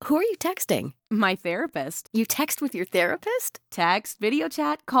Who are you texting? My therapist. You text with your therapist? Text, video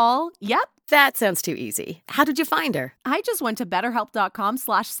chat, call. Yep. That sounds too easy. How did you find her? I just went to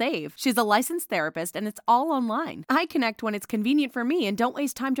betterhelp.com/save. She's a licensed therapist and it's all online. I connect when it's convenient for me and don't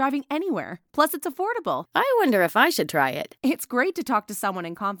waste time driving anywhere. Plus, it's affordable. I wonder if I should try it. It's great to talk to someone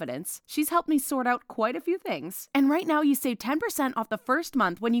in confidence. She's helped me sort out quite a few things. And right now you save 10% off the first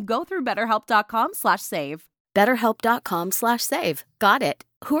month when you go through betterhelp.com/save. BetterHelp.com/save. Got it.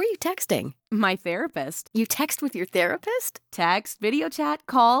 Who are you texting? My therapist. You text with your therapist? Text, video chat,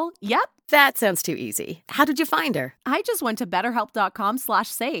 call. Yep. That sounds too easy. How did you find her? I just went to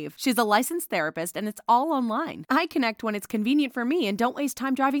betterhelp.com/save. She's a licensed therapist and it's all online. I connect when it's convenient for me and don't waste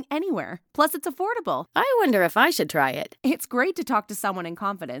time driving anywhere. Plus, it's affordable. I wonder if I should try it. It's great to talk to someone in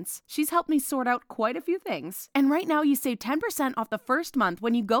confidence. She's helped me sort out quite a few things. And right now you save 10% off the first month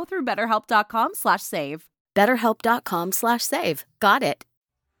when you go through betterhelp.com/save. BetterHelp.com/save. Got it.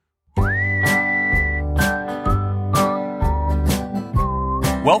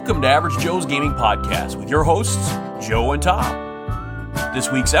 Welcome to Average Joe's Gaming Podcast with your hosts, Joe and Tom. This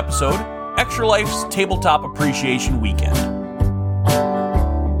week's episode, Extra-Life's Tabletop Appreciation Weekend.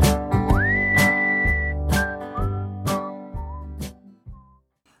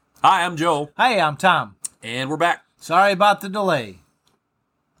 Hi, I'm Joe. Hi, I'm Tom. And we're back. Sorry about the delay.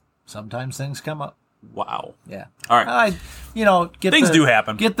 Sometimes things come up. Wow. Yeah. All right. Things do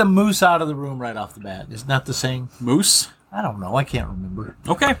happen. Get the moose out of the room right off the bat. Isn't that the saying? Moose? I don't know. I can't remember.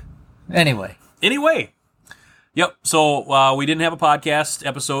 Okay. Anyway. Yep. So we didn't have a podcast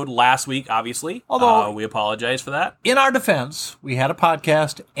episode last week, obviously. Although we apologize for that. In our defense, we had a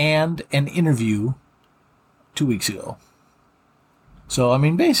podcast and an interview 2 weeks ago. So, I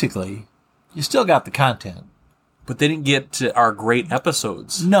mean, basically, you still got the content. But they didn't get to our great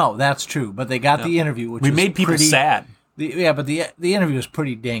episodes. No, that's true. But they got the interview, which we made people sad. But the interview was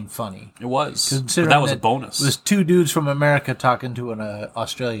pretty dang funny. It was. Considering But that was a bonus. It was two dudes from America talking to an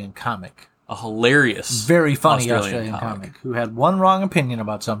Australian comic. A hilarious, very funny Australian comic who had one wrong opinion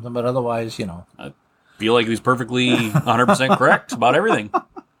about something, but otherwise, I feel like he was perfectly 100% correct about everything.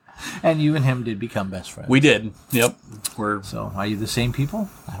 And you and him did become best friends. We did. Yep. So, are you the same people?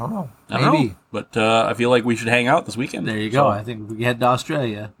 I don't know. I don't know. But I feel like we should hang out this weekend. There you go. I think we head to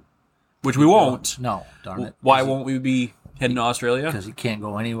Australia. Which we won't. No, darn it. Why won't we be heading to Australia? Because you can't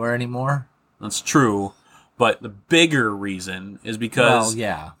go anywhere anymore. That's true. But the bigger reason is because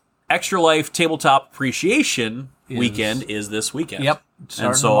Extra-Life Tabletop Appreciation Weekend is this weekend. Yep.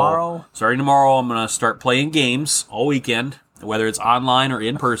 Starting tomorrow, I'm going to start playing games all weekend, whether it's online or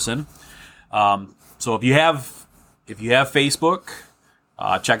in person. So if you have Facebook,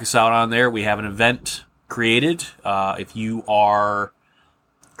 check us out on there. We have an event created. If you are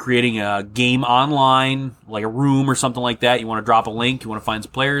creating a game online, like a room or something like that, you want to drop a link, you want to find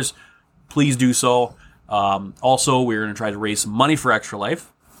some players, please do so. Also, we're going to try to raise some money for Extra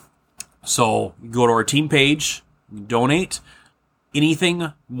Life. So you go to our team page, donate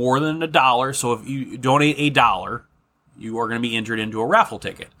anything more than $1. So if you donate $1, you are going to be entered into a raffle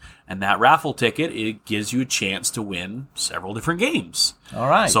ticket. And that raffle ticket, it gives you a chance to win several different games. All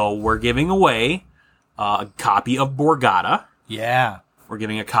right. So we're giving away a copy of Borgata. Yeah. We're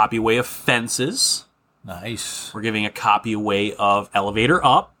giving a copy away of Fences. Nice. We're giving a copy away of Elevator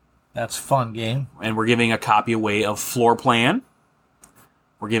Up. That's a fun game. And we're giving a copy away of Floor Plan.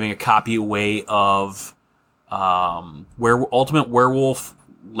 We're giving a copy away of Ultimate Werewolf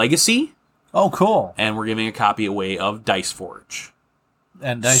Legacy. Oh, cool. And we're giving a copy away of Dice Forge.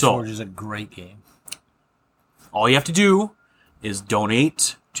 And Dice Forge is a great game. All you have to do is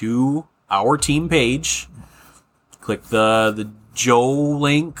donate to our team page. Click the Joe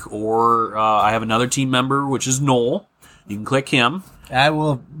link, or I have another team member, which is Noel. You can click him. I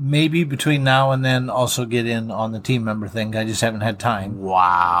will maybe between now and then also get in on the team member thing. I just haven't had time.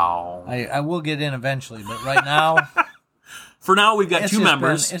 Wow. I will get in eventually, but right now... For now, we've got two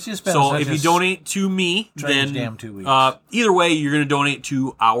members. It's just been so if you donate to me, then damn 2 weeks. Either way, you're going to donate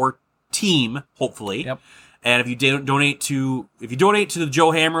to our team, hopefully. Yep. And if you donate to the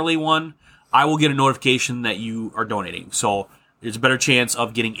Joe Hammerly one, I will get a notification that you are donating. So there's a better chance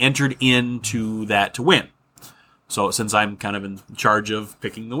of getting entered into that to win. So since I'm kind of in charge of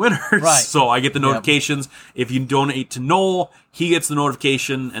picking the winners, right. So I get the notifications. Yep. If you donate to Noel, he gets the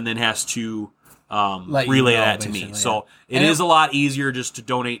notification and then has to relay that to me. So it is a lot easier just to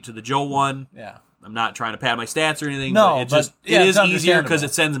donate to the Joe one. Yeah. I'm not trying to pad my stats or anything. No, but it is easier because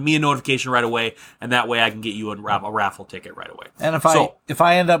it sends me a notification right away, and that way I can get you a raffle ticket right away. And if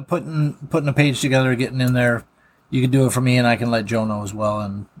I end up putting a page together, getting in there, you can do it for me, and I can let Joe know as well,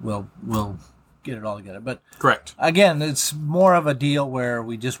 and we'll get it all together. But Correct. again, it's more of a deal where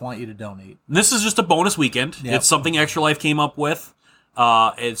we just want you to donate. This is just a bonus weekend. Yep. It's something Extra Life came up with.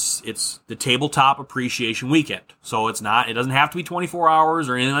 It's the tabletop appreciation weekend. So it doesn't have to be 24 hours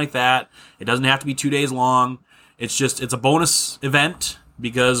or anything like that. It doesn't have to be 2 days long. It's a bonus event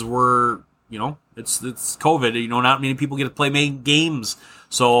because it's COVID. Not many people get to play main games.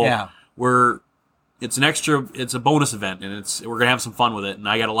 So it's a bonus event, and we're gonna have some fun with it. And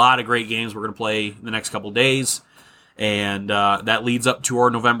I got a lot of great games we're gonna play in the next couple of days, and that leads up to our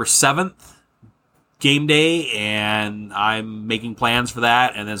November 7th game day, and I'm making plans for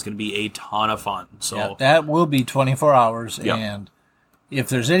that, and it's gonna be a ton of fun. So that will be 24 hours, and if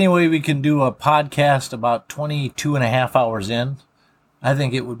there's any way we can do a podcast about 22 and a half hours in, I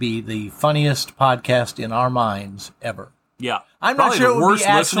think it would be the funniest podcast in our minds ever. Yeah. I'm not sure it would be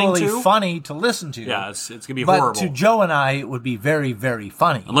actually funny to listen to. Yeah, it's going to be but horrible. But to Joe and I, it would be very, very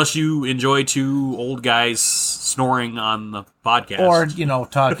funny. Unless you enjoy two old guys snoring on the podcast. Or,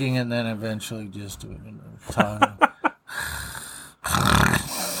 talking and then eventually just talking.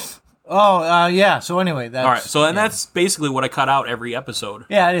 So anyway, that's... All right, so that's basically what I cut out every episode.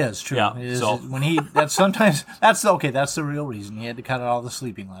 Yeah, it is, true. Yeah, it is, that's the real reason. He had to cut out all the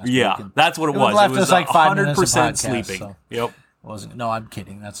sleeping last week. Yeah, that's what it was. Left it was us like 5 minutes of 100% podcast, sleeping. So Yep. No, I'm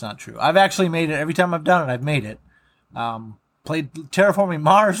kidding. That's not true. I've actually made it. Every time I've done it, I've made it. Played Terraforming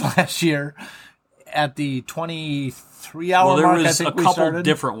Mars last year at the 23-hour mark. There was I think a couple started.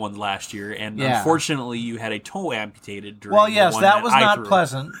 different ones last year, and unfortunately, you had a toe amputated during. Well, yes, that was not threw.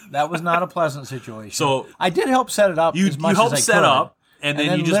 pleasant. That was not a pleasant situation. So I did help set it up. You as much helped as I set could. up, and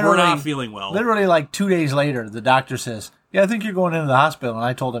then you just were not feeling well. Literally, like 2 days later, the doctor says, "Yeah, I think you're going into the hospital." And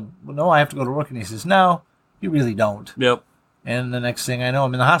I told him, "Well, no, I have to go to work." And he says, "No, you really don't." Yep. And the next thing I know,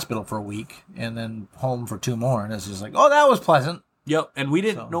 I'm in the hospital for a week, and then home for 2 more. And it's just like, "Oh, that was pleasant." Yep, and we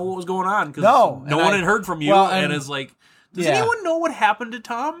didn't know what was going on because no one had heard from you, and it's like, does anyone know what happened to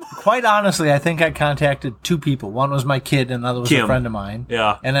Tom? Quite honestly, I think I contacted 2 people. One was my kid, and another was Kim. a friend of mine.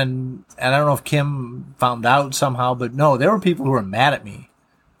 Yeah. And I don't know if Kim found out somehow, but no, there were people who were mad at me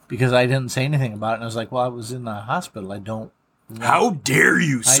because I didn't say anything about it. And I was like, well, I was in the hospital. How dare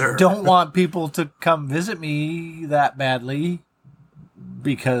you, sir? I don't want people to come visit me that badly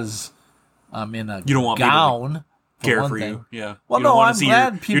because I'm in a you don't want gown. Me to care for you, yeah. Well, you don't want I'm to see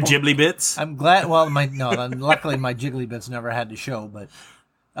glad your jibbly bits. I'm glad. Well, luckily my jiggly bits never had to show. But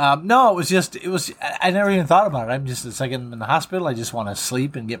no, it was. I never even thought about it. It's like I'm in the hospital. I just want to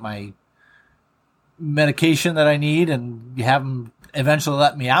sleep and get my medication that I need, and have them eventually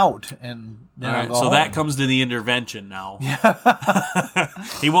let me out. And then I'll go home. That comes to the intervention now. Yeah.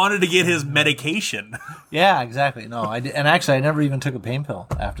 He wanted to get his medication. Yeah, exactly. No, I did, and actually, I never even took a pain pill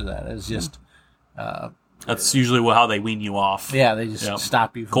after that. It was just. That's usually how they wean you off. Yeah, they just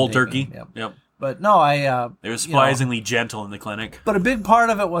stop you from cold taking, turkey. Yep. But no, they were surprisingly gentle in the clinic. But a big part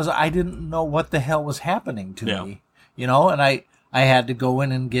of it was I didn't know what the hell was happening to me. And I had to go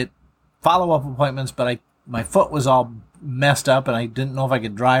in and get follow-up appointments, but my foot was all messed up, and I didn't know if I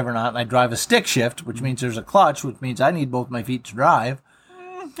could drive or not. And I drive a stick shift, which means there's a clutch, which means I need both my feet to drive.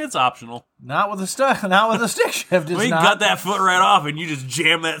 It's optional. Not with a stick shift. You cut that foot right off, and you just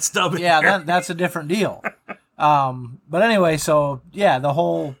jam that stub in there. That's a different deal. But anyway, so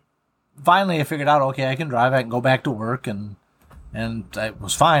finally I figured out, okay, I can drive. I can go back to work, and I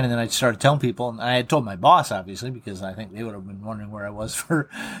was fine. And then I started telling people, and I had told my boss, obviously, because I think they would have been wondering where I was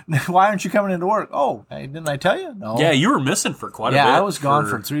why aren't you coming into work? Oh, didn't I tell you? No. Yeah, you were missing for quite a bit. Yeah, I was gone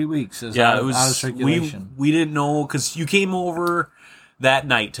for 3 weeks. It was out of circulation. We didn't know because you came over that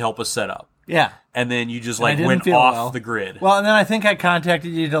night to help us set up. Yeah. And then you just went off the grid. Well, and then I think I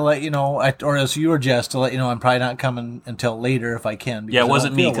contacted you to let you know, or else you or Jess to let you know I'm probably not coming until later if I can. Yeah, it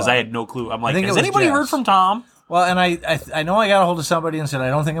wasn't me because I had no clue. I'm like, has anybody heard from Tom? Well, and I know I got a hold of somebody and said, I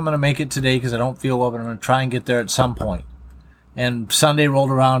don't think I'm going to make it today because I don't feel well, but I'm going to try and get there at some point. And Sunday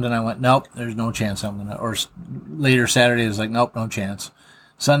rolled around and I went, nope, there's no chance I'm going to, or later Saturday, I was like, nope, no chance.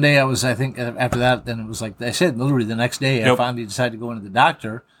 Sunday, I think after that, then it was like, I said, literally the next day, I finally decided to go into the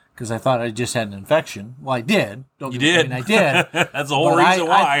doctor because I thought I just had an infection. Well, I did. I did. That's the whole reason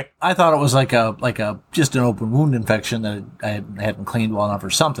why. I thought it was like just an open wound infection that I hadn't cleaned well enough or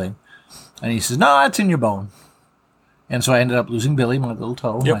something. And he says, no, that's in your bone. And so I ended up losing Billy, my little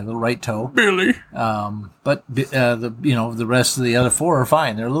toe, my little right toe. Billy. But the rest of the other 4 are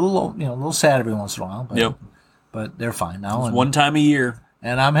fine. They're a little sad every once in a while. But they're fine now. It's one time a year.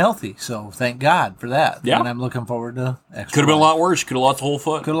 And I'm healthy, so thank God for that. Yeah. And I'm looking forward to Extra-Life. Could have been a lot worse. Could have lost the whole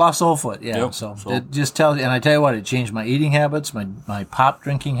foot. Could have lost the whole foot, yeah. Yep. So it just tells you, and I tell you what, it changed my eating habits, my pop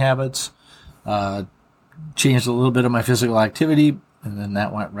drinking habits, changed a little bit of my physical activity, and then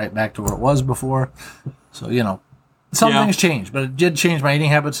that went right back to where it was before. So, some things changed, but it did change my eating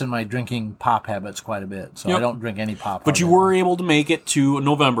habits and my drinking pop habits quite a bit. So I don't drink any pop. But you were able to make it to a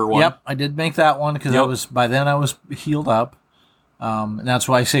November one. Yep, I did make that one because by then I was healed up. And that's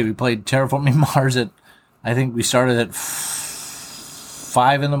why I say we played Terraforming Mars I think we started at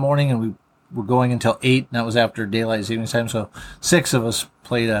 5 in the morning and we were going until 8, and that was after daylight savings time. So 6 of us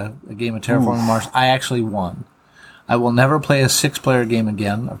played a game of Terraforming Mars. I actually won. I will never play a 6-player game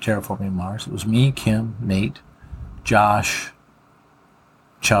again of Terraforming Mars. It was me, Kim, Nate, Josh,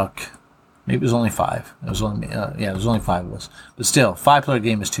 Chuck. Maybe it was only 5. It was only it was only 5 of us. But still, 5-player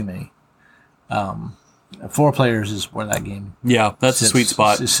game is too many. 4 players is where that game. Yeah, that's the sweet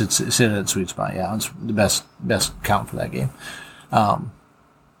spot. Sit at the sweet spot. Yeah, it's the best count for that game.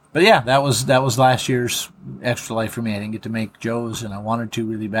 But yeah, that was last year's Extra Life for me. I didn't get to make Joe's, and I wanted to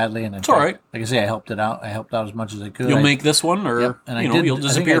really badly. And it's all right. Like I say, I helped it out. I helped out as much as I could. You'll make this one, or you'll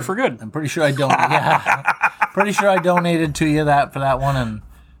disappear for good. I'm pretty sure I don't. Pretty sure I donated to you for that one,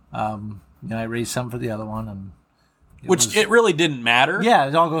 and I raised some for the other one, and it really didn't matter. Yeah,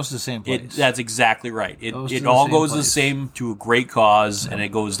 it all goes to the same place. That's exactly right. It all goes the same to a great cause, and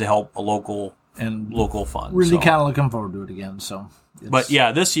it goes to help a local fund. Really kind of looking forward to it again. So. But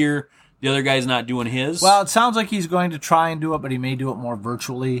yeah, this year the other guy's not doing his. Well, it sounds like he's going to try and do it, but he may do it more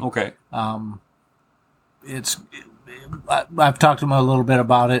virtually. Okay. I've talked to him a little bit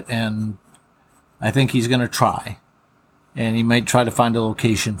about it, and I think he's going to try, and he might try to find a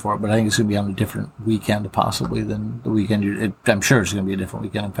location for it. But I think it's going to be on a different weekend, possibly than the weekend. I'm sure it's going to be a different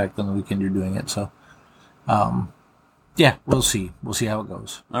weekend, in fact, than the weekend you're doing it. So, yeah, we'll see. We'll see how it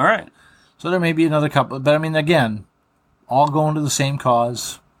goes. All right. So there may be another couple, but I mean, again. All going to the same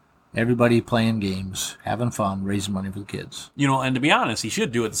cause. Everybody playing games, having fun, raising money for the kids. And to be honest, he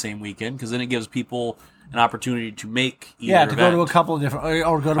should do it the same weekend because then it gives people an opportunity to make either to go to a couple of different,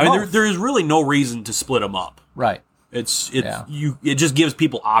 or go to both. There is really no reson to split them up. Right. It just gives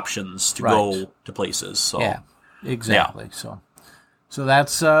people options to go to places. So yeah, exactly. Yeah. So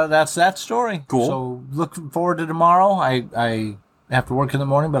that's that story. Cool. So looking forward to tomorrow. I have to work in the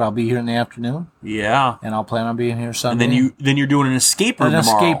morning, but I'll be here in the afternoon. Yeah. And I'll plan on being here Sunday. And then you're doing an escape room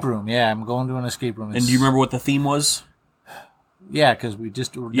tomorrow. An escape room, yeah. I'm going to an escape room. And do you remember what the theme was? Yeah, because we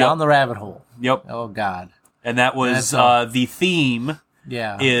just were down the rabbit hole. Yep. Oh, God. And that was the theme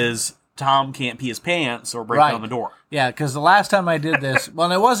is Tom can't pee his pants or break down the door. Yeah, because the last time I did this,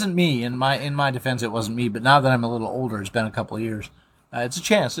 well, it wasn't me. In my defense, it wasn't me. But now that I'm a little older, it's been a couple of years. It's a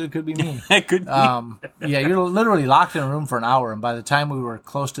chance. It could be me. It could be. You're literally locked in a room for an hour, and by the time we were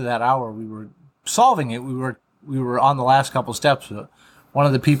close to that hour, we were solving it. We were on the last couple steps. One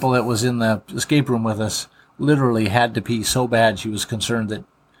of the people that was in the escape room with us literally had to pee so bad she was concerned that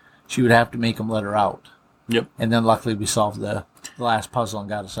she would have to make him let her out. Yep. And then luckily we solved the last puzzle and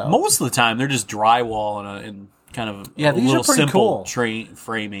got us out. Most of the time, they're just drywall and kind of a these little are pretty simple cool.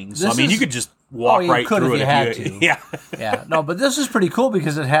 framing. So, you could just walk right through if you had to. Yeah. Yeah. No, but this is pretty cool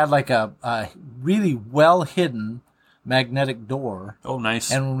because it had like a really well hidden magnetic door. Oh,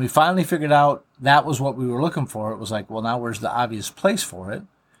 nice. And when we finally figured out that was what we were looking for, it was like, well, now where's the obvious place for it?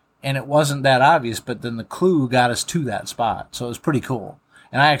 And it wasn't that obvious, but then the clue got us to that spot. So it was pretty cool.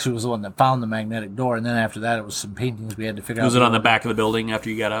 And I actually was the one that found the magnetic door, and then after that, it was some paintings we had to figure out. Was it on the back of the building after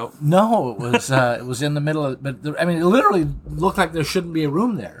you got out? No, it was it was in the middle of. But it literally looked like there shouldn't be a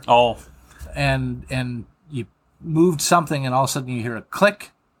room there. Oh, and you moved something, and all of a sudden you hear a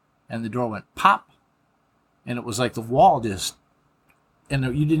click, and the door went pop, and it was like the wall just. And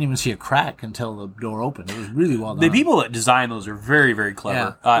you didn't even see a crack until the door opened. It was really well done. The people that design those are very, very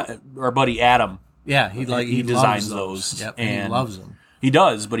clever. Yeah. Our buddy Adam. Yeah, he designs those. Yep, and he loves them. He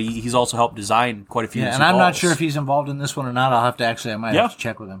does, but he's also helped design quite a few. Yeah, and I'm not sure if he's involved in this one or not. I'll have to I might have to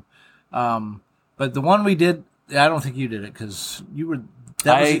check with him. But the one we did, I don't think you did it because you were.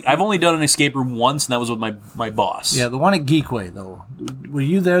 I've only done an escape room once, and that was with my boss. Yeah, the one at Geekway though. Were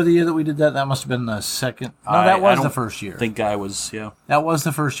you there the year that we did that? That must have been the second. No, that was the first year. I think I was. Yeah, that was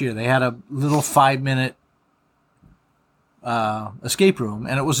the first year. They had a little 5-minute escape room,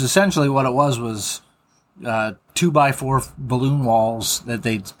 and it was essentially what it was 2x4 balloon walls that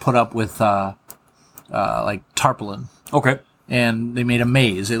they put up with like tarpaulin. Okay. And they made a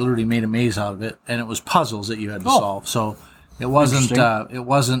maze. They literally made a maze out of it, and it was puzzles that you had to solve. So it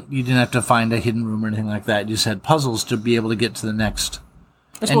wasn't you didn't have to find a hidden room or anything like that. You just had puzzles to be able to get to the next.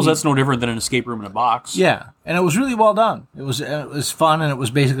 I suppose that's no different than an escape room in a box. Yeah, and it was really well done. It was fun, and it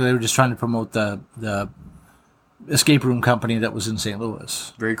was basically they were just trying to promote the escape room company that was in St.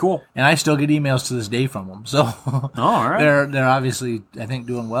 Louis. Very cool. And I still get emails to this day from them. So all right. They're obviously, I think,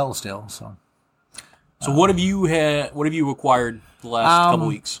 doing well still. So So what have you had? What have you acquired the last couple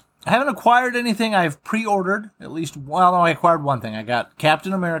weeks? I haven't acquired anything. I've pre-ordered at least. Well, no, I acquired one thing. I got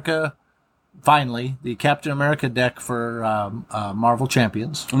Captain America. Finally, the Captain America deck for Marvel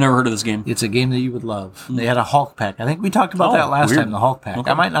Champions. I've never heard of this game. It's a game that you would love. They had a Hulk pack. I think we talked about that last time, the Hulk pack.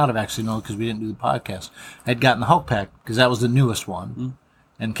 Okay. I might not have actually known because we didn't do the podcast. I'd gotten the Hulk pack because that was the newest one.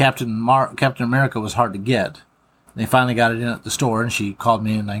 And Captain America was hard to get. They finally got it in at the store, and she called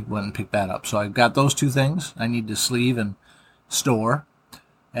me, and I went and picked that up. So I've got those two things. I need to sleeve and store.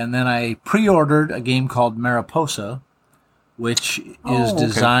 And then I pre-ordered a game called Mariposa, which is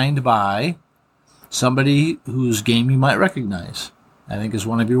designed by somebody whose game you might recognize. I think is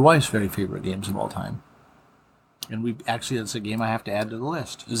one of your wife's very favorite games of all time. And that's a game I have to add to the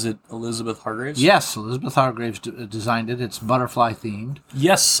list. Is it Elizabeth Hargraves? Yes, Elizabeth Hargraves designed it. It's butterfly themed.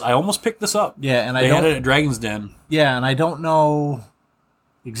 Yes, I almost picked this up. Yeah, and they had it at Dragon's Den. Yeah, and I don't know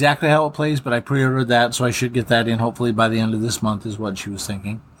exactly how it plays, but I pre-ordered that, so I should get that in hopefully by the end of this month is what she was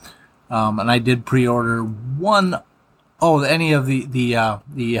thinking. And I did pre-order any of the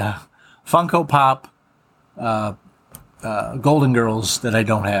Funko Pop Golden Girls that I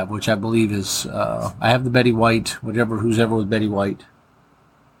don't have, which I believe is I have the Betty White, who's ever with Betty White,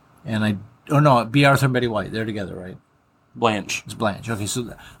 and B. Arthur and Betty White, they're together, right? Blanche. It's Blanche. Okay,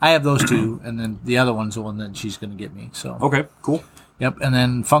 so I have those two, and then the other one's the one that she's going to get me. So okay, cool. Yep, and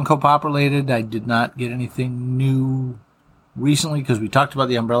then Funko Pop related, I did not get anything new recently because we talked about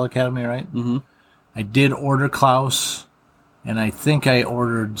the Umbrella Academy, right? Mm-hmm. I did order Klaus, and I think I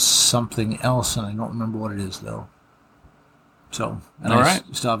ordered something else, and I don't remember what it is though. So, and all right,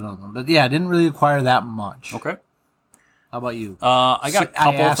 still have another one, but yeah, I didn't really acquire that much. Okay. How about you? I got a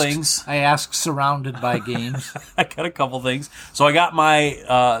couple of things. I asked surrounded by games. I got a couple things. So I got my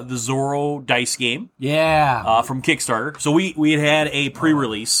the Zorro dice game. Yeah. From Kickstarter. So we had a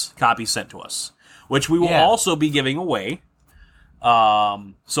pre-release copy sent to us, which we will also be giving away.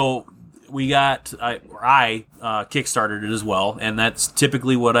 So we got I Kickstarted it as well, and that's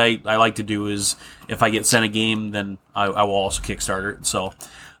typically what I like to do is if I get sent a game, then I will also Kickstarter it. So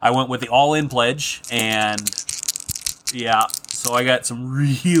I went with the all-in pledge and. Yeah, so I got some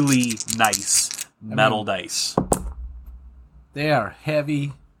really nice metal dice. They are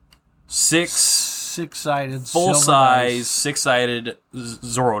heavy. Six-sided, full-size, six-sided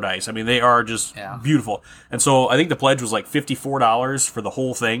Zorro dice. I mean, they are just beautiful. And so I think the pledge was like $54 for the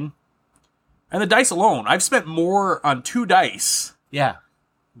whole thing. And the dice alone, I've spent more on 2 dice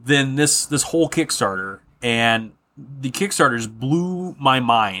than this whole Kickstarter. And the Kickstarters blew my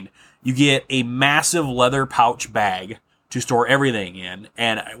mind. You get a massive leather pouch bag to store everything in.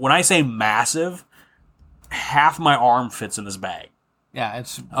 And when I say massive, half my arm fits in this bag. Yeah,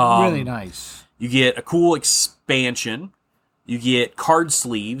 it's really nice. You get a cool expansion. You get card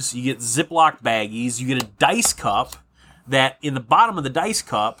sleeves. You get Ziploc baggies. You get a dice cup that in the bottom of the dice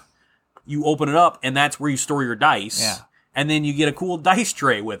cup, you open it up, and that's where you store your dice. Yeah. And then you get a cool dice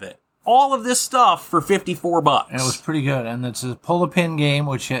tray with it. All of this stuff for $54. And it was pretty good. And it's a pull-a-pin game,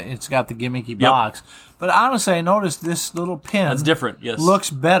 which it's got the gimmicky box. But honestly, I noticed this little pin that's different, yes. looks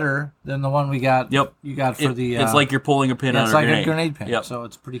better than the one we got. Yep. You got for the... it's like you're pulling a pin on a grenade. It's like a grenade pin, yep. So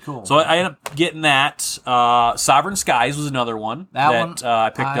it's pretty cool. So I ended up getting that. Sovereign Skies was another one that I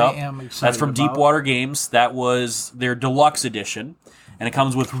picked up. Am excited That's from about. Deepwater Games. That was their deluxe edition. And it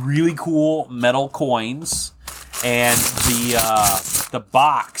comes with really cool metal coins. And the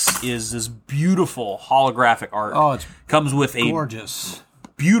box is this beautiful holographic art. Oh, it's comes with gorgeous,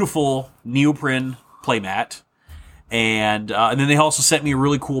 beautiful neoprene playmat, and then they also sent me a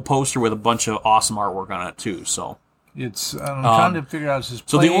really cool poster with a bunch of awesome artwork on it too. So it's I'm trying to figure out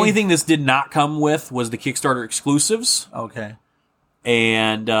So the only thing this did not come with was the Kickstarter exclusives. Okay.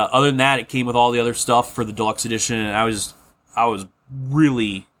 And other than that, it came with all the other stuff for the deluxe edition, and I was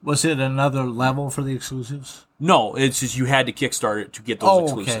really. Was it another level for the exclusives? No, it's just you had to Kickstart it to get those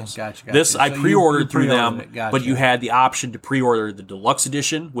exclusives. Okay, gotcha. This I So pre-ordered you through pre-ordered them, it, gotcha. but you had the option to pre-order the deluxe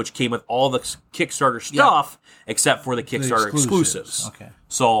edition, which came with all the Kickstarter stuff except for the Kickstarter exclusives. Okay.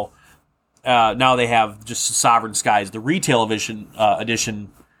 So now they have just Sovereign Skies, the retail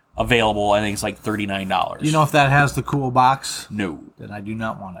edition available. I think it's like $39. You know if that has the cool box? No, Then I do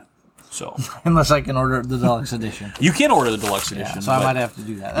not want it. So unless I can order the deluxe edition. You can order the deluxe edition. So I might have to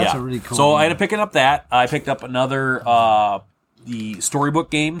do that. That's a really cool. So I ended up picking up that. I picked up another the storybook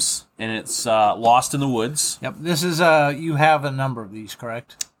games, and it's Lost in the Woods. Yep. This is you have a number of these,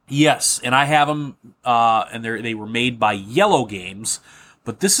 correct? Yes, and I have them, and they were made by Yellow Games,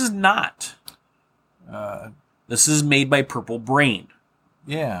 but this is not. This is made by Purple Brain.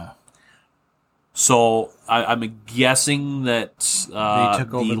 Yeah. So I'm guessing that They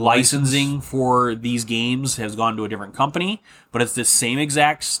took over the the licensing for these games has gone to a different company, but it's the same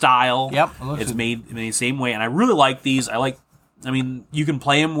exact style. Yep, It's made in the same way, and I really like these. I mean, you can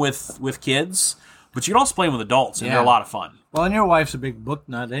play them with kids, but you can also play them with adults, and they're a lot of fun. Well, and your wife's a big book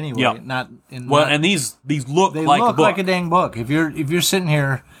nut anyway. Yep. And these look they like look a book. like a dang book. If you're sitting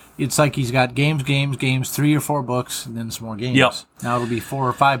here, it's like he's got games, 3 or 4 books, and then some more games. Yep. Now it'll be 4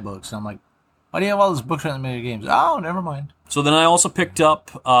 or 5 books. And I'm like, why do you have all those books on the many games? Oh, never mind. So then I also picked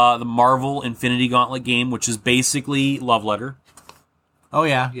up the Marvel Infinity Gauntlet game, which is basically Love Letter. Oh,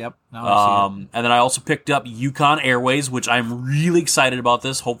 yeah. Yep. Now I see it. And then I also picked up Yukon Airways, which I'm really excited about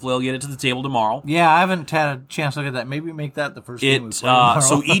this. Hopefully I'll get it to the table tomorrow. Yeah, I haven't had a chance to look at that. Maybe make that the first game we play tomorrow.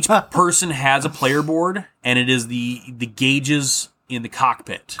 So each person has a player board, and it is the gauges in the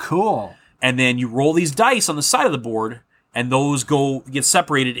cockpit. Cool. And then you roll these dice on the side of the board, and those get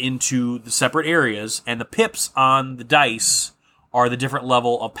separated into the separate areas, and the pips on the dice are the different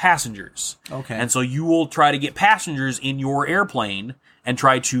level of passengers. Okay. And so you will try to get passengers in your airplane and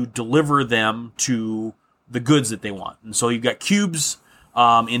try to deliver them to the goods that they want. And so you've got cubes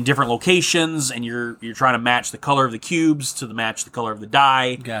in different locations, and you're trying to match the color of the cubes to match the color of the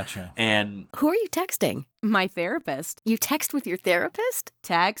die. Gotcha. And Who are you texting? My therapist. You text with your therapist?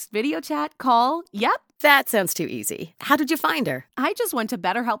 Text, video chat, call. Yep. That sounds too easy. How did you find her? I just went to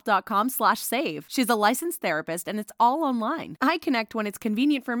betterhelp.com/save. She's a licensed therapist and it's all online. I connect when it's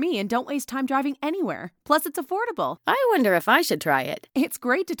convenient for me and don't waste time driving anywhere. Plus, it's affordable. I wonder if I should try it. It's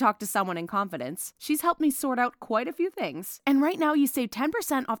great to talk to someone in confidence. She's helped me sort out quite a few things. And right now you save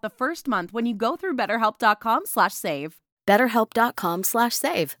 10% off the first month when you go through betterhelp.com/save.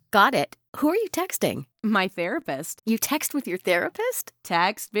 BetterHelp.com/save. Got it. Who are you texting? My therapist. You text with your therapist?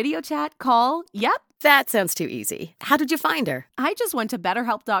 Text, video chat, call. Yep. That sounds too easy. How did you find her? I just went to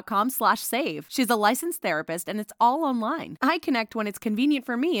betterhelp.com/save. She's a licensed therapist and it's all online. I connect when it's convenient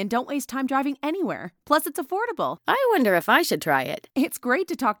for me and don't waste time driving anywhere. Plus, it's affordable. I wonder if I should try it. It's great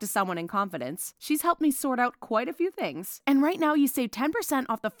to talk to someone in confidence. She's helped me sort out quite a few things. And right now you save 10%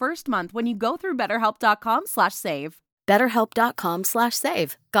 off the first month when you go through betterhelp.com/save.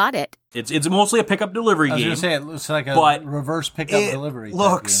 BetterHelp.com/save. Got it. it's mostly a pickup delivery I was game. going to say, it looks like a reverse pickup delivery. It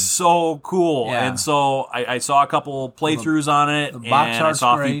looks so cool. Yeah. And so I saw a couple playthroughs on it, the box and I art's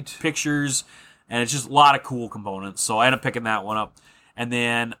saw a great. few pictures, and it's just a lot of cool components. So I ended up picking that one up. And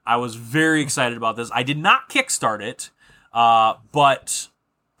then I was very excited about this. I did not kickstart it,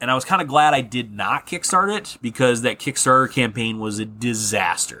 and I was kind of glad I did not kickstart it because that Kickstarter campaign was a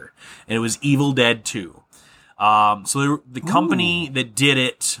disaster. And it was Evil Dead 2. So the company that did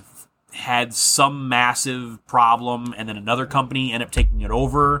it had some massive problem, and then another company ended up taking it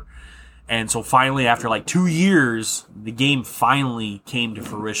over. And so finally, after like 2 years, the game finally came to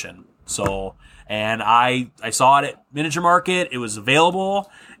fruition. So, and I saw it at Miniature Market. It was available,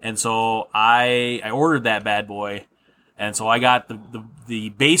 and so I ordered that bad boy. And so I got the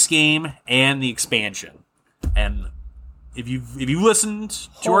base game and the expansion. And if you've listened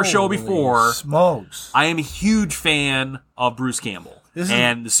to our show before, smokes, I am a huge fan of Bruce Campbell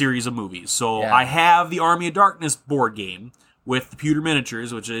and the series of movies. So Yeah. I have the Army of Darkness board game with the pewter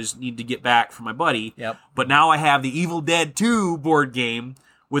miniatures, which I just need to get back from my buddy. Yep. But now I have the Evil Dead 2 board game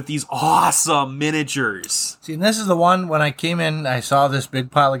with these awesome miniatures. See, and this is the one, when I came in, I saw this big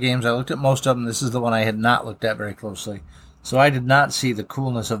pile of games. I looked at most of them. This is the one I had not looked at very closely. So I did not see the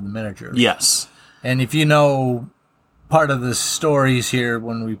coolness of the miniatures. Yes. And if you know part of the stories here,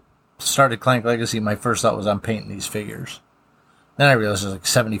 when we started Clank Legacy, my first thought was I'm painting these figures. Then I realized there's like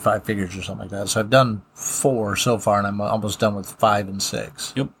 75 figures or something like that. So I've done 4 so far, and I'm almost done with 5 and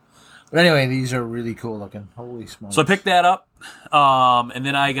 6. Yep. But anyway, these are really cool looking. Holy smokes. So I picked that up. And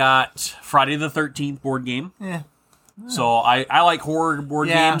then I got Friday the 13th board game. Yeah. So I like horror board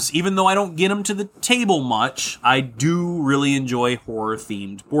games. Even though I don't get them to the table much, I do really enjoy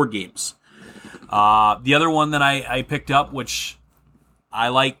horror-themed board games. The other one that I picked up, which I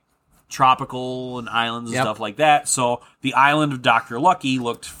like tropical and islands and stuff like that. So the Island of Dr. Lucky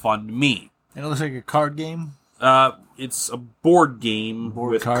looked fun to me. And it looks like a card game. It's a board game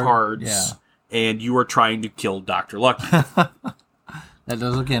with cards, and you are trying to kill Dr. Lucky. That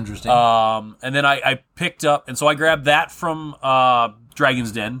does look interesting. And then I picked up, and so I grabbed that from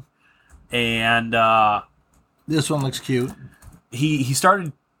Dragon's Den, and this one looks cute. He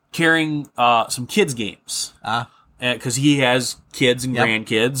started carrying some kids games because he has kids and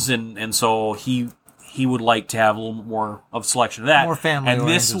grandkids, and so he would like to have a little more of a selection of that. More family. And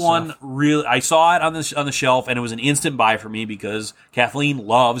this one stuff. really, I saw it on the shelf, and it was an instant buy for me because Kathleen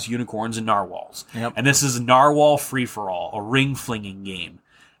loves unicorns and narwhals. Yep. And this is Narwhal Free for All, a ring flinging game.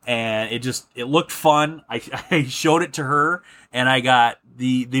 and it looked fun. I showed it to her, and I got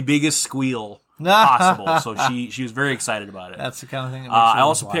the biggest squeal possible. So she was very excited about it. That's the kind of thing. That I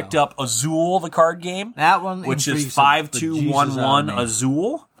also picked up Azul, the card game. That one, which is 5211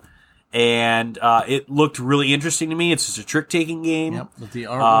 Azul. And it looked really interesting to me. It's just a trick-taking game. Yep, but the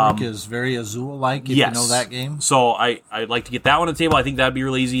artwork is very Azul-like, if you know that game. So I'd like to get that one on the table. I think that'd be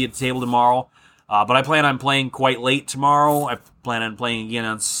really easy at the table tomorrow. But I plan on playing quite late tomorrow. I plan on playing again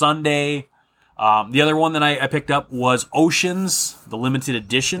on Sunday. The other one that I picked up was Oceans, the limited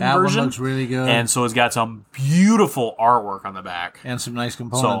edition version. That one looks really good. And so it's got some beautiful artwork on the back. And some nice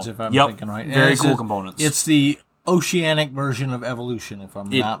components, if I'm thinking right. Very cool components. It's the oceanic version of Evolution, if I'm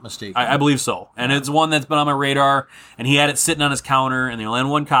not mistaken. I believe so. And it's one that's been on my radar, and he had it sitting on his counter, and they only had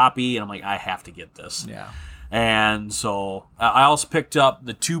one copy, and I'm like, I have to get this. Yeah. And so I also picked up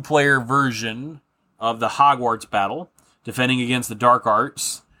the 2-player version of the Hogwarts battle, defending against the Dark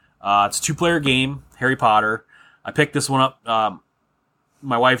Arts. It's a 2-player game, Harry Potter. I picked this one up.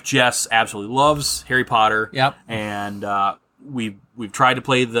 My wife, Jess, absolutely loves Harry Potter. Yep. And we've tried to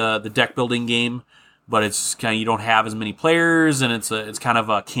play the deck building game, but it's kind of, you don't have as many players, and it's kind of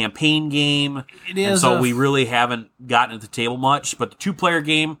a campaign game. It is. And so we really haven't gotten at the table much. But the 2-player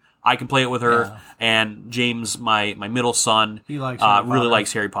game, I can play it with her, and James, my middle son, he likes really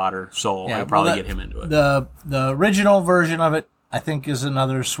likes Harry Potter, so I'll probably get him into it. The original version of it, I think, is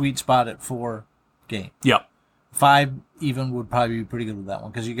another sweet spot at 4 game. Yep. 5 even would probably be pretty good with that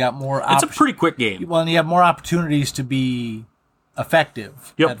one, because you got more. It's a pretty quick game. Well, and you have more opportunities to be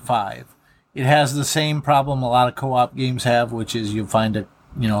effective at 5. It has the same problem a lot of co-op games have, which is you find a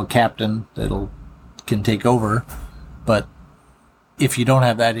captain can take over, but if you don't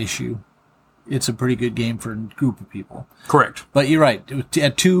have that issue, it's a pretty good game for a group of people. Correct. But you're right.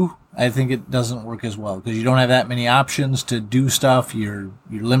 At 2, I think it doesn't work as well because you don't have that many options to do stuff. You're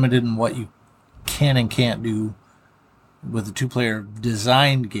limited in what you can and can't do with a 2-player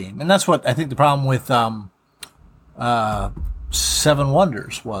designed game. And that's what I think the problem with Seven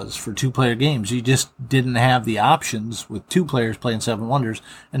Wonders was for 2-player games. You just didn't have the options with 2 players playing Seven Wonders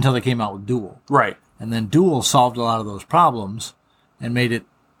until they came out with Duel. Right. And then Duel solved a lot of those problems and made it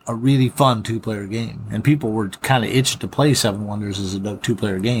a really fun 2-player game. And people were kind of itching to play Seven Wonders as a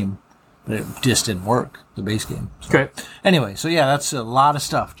 2-player game, but it just didn't work, the base game. So, okay. Anyway, so yeah, that's a lot of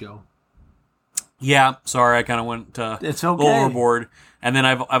stuff, Joe. Yeah, sorry, I kind of went it's okay. overboard. And then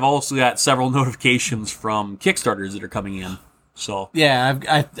I've also got several notifications from Kickstarters that are coming in. So yeah,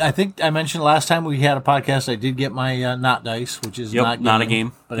 I think I mentioned last time we had a podcast, I did get my Not Dice, which is not a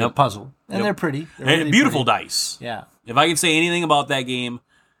game, but a puzzle. And they're pretty. They're really beautiful pretty. Dice. Yeah. If I can say anything about that game,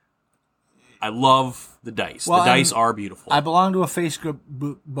 I love the dice. Well, the dice are beautiful. I belong to a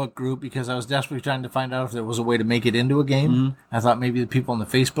Facebook group because I was desperately trying to find out if there was a way to make it into a game. Mm-hmm. I thought maybe the people in the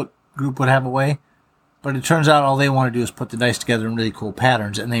Facebook group would have a way. But it turns out all they want to do is put the dice together in really cool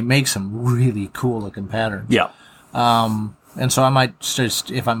patterns, and they make some really cool-looking patterns. Yeah. And so I might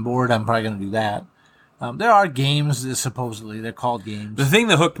just, if I'm bored, I'm probably going to do that. There are games that supposedly, they're called games. The thing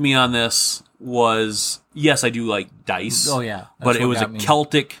that hooked me on this was, yes, I do like dice. Oh, yeah. But it was a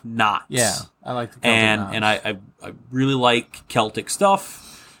Celtic knot. Yeah, I like the Celtic knots. And I really like Celtic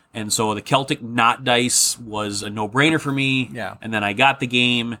stuff. And so the Celtic knot dice was a no-brainer for me. Yeah. And then I got the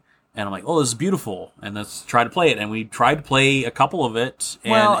game, and I'm like, oh, this is beautiful. And let's try to play it. And we tried to play a couple of it.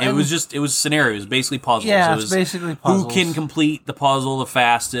 And it was scenarios. It was basically puzzles. Yeah, it was basically puzzles. Who can complete the puzzle the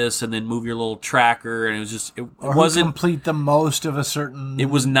fastest and then move your little tracker. And it was just, it wasn't. Who complete the most of a certain. It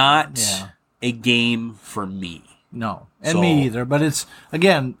was not a game for me. No. And me either. But it's,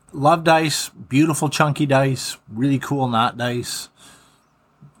 again, love dice, beautiful chunky dice, really cool knot dice.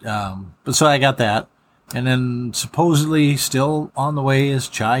 But so I got that. And then supposedly still on the way is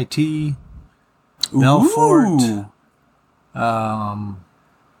Chai Tea, Belfort,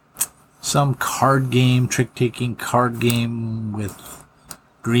 some card game, trick-taking card game with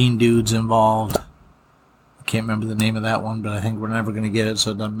green dudes involved. I can't remember the name of that one, but I think we're never going to get it,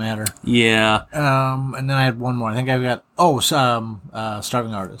 so it doesn't matter. Yeah. And then I had one more. I think I've got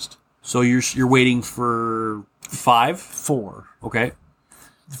Starving Artist. So you're waiting for 5? 4. Okay.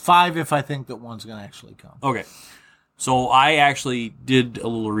 5 if I think that one's going to actually come. Okay. So I actually did a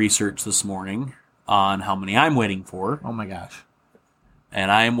little research this morning on how many I'm waiting for. Oh, my gosh. And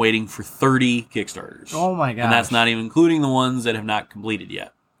I am waiting for 30 Kickstarters. Oh, my gosh. And that's not even including the ones that have not completed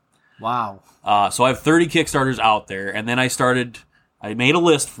yet. Wow. So I have 30 Kickstarters out there. And then I made a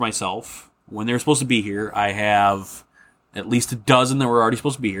list for myself when they were supposed to be here. I have at least a dozen that were already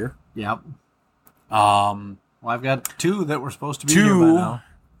supposed to be here. Yep. Well, I've got 2 that were supposed to be here by now.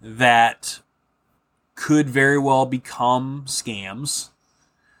 That could very well become scams.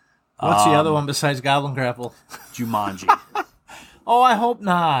 What's the other one besides Goblin Grapple? Jumanji. Oh, I hope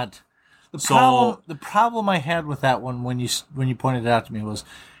not. So The problem I had with that one when you pointed it out to me was,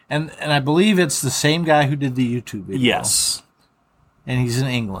 and I believe it's the same guy who did the YouTube video. yes, And he's in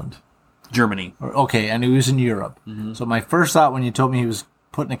England. Germany. Okay, and he was in Europe. Mm-hmm. So my first thought when you told me he was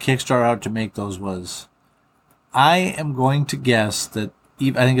putting a Kickstarter out to make those was, I am going to guess that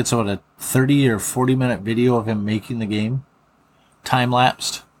I think it's about a 30 or 40-minute video of him making the game,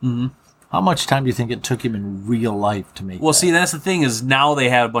 time-lapsed. Mm-hmm. How much time do you think it took him in real life to make Well, that? see, that's the thing is now they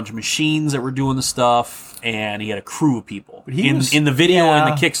had a bunch of machines that were doing the stuff, and he had a crew of people in the video and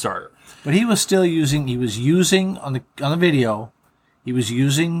the Kickstarter. But he was using on the video, he was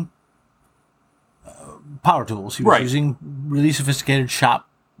using power tools. He was Right. using really sophisticated shop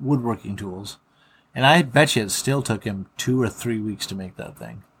woodworking tools. And I bet you it still took him 2 or 3 weeks to make that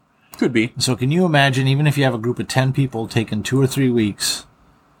thing. Could be. So can you imagine, even if you have a group of 10 people taking 2 or 3 weeks,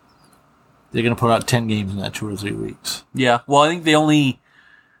 they're going to put out 10 games in that 2 or 3 weeks. Yeah. Well, I think they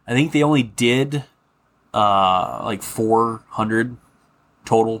only did like 400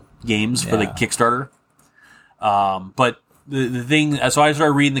 total games for the Kickstarter. But the thing, so I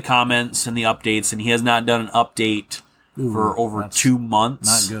started reading the comments and the updates, and he has not done an update for over 2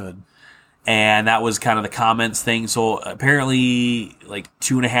 months. Not good. And that was kind of the comments thing. So apparently, like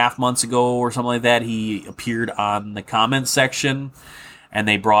 2.5 months ago or something like that, he appeared on the comments section, and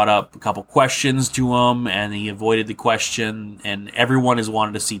they brought up a couple questions to him, and he avoided the question. And everyone has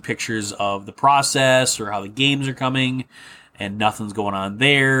wanted to see pictures of the process or how the games are coming, and nothing's going on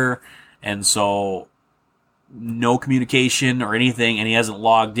there. And so, no communication or anything, and he hasn't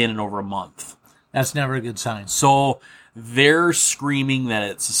logged in over a month. That's never a good sign. So they're screaming that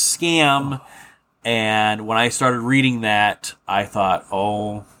it's a scam. And when I started reading that, I thought,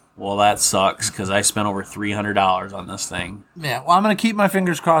 oh, well, that sucks because I spent over $300 on this thing. Yeah, well, I'm going to keep my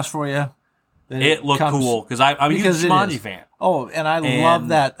fingers crossed for you. It looked cool because I'm a huge Jumanji fan. Oh, and I love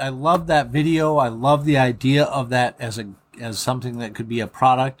that. I love that video. I love the idea of that as something that could be a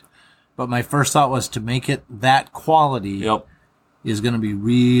product. But my first thought was to make it that quality. Yep. Is going to be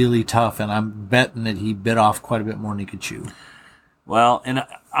really tough, and I'm betting that he bit off quite a bit more than he could chew. Well, and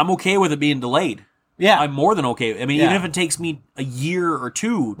I'm okay with it being delayed. Yeah. I'm more than okay. I mean, Yeah. even if it takes me a year or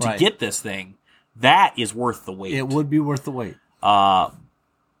two to Right. get this thing, that is worth the wait. It would be worth the wait.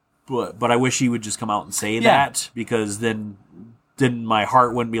 But I wish he would just come out and say that, because then my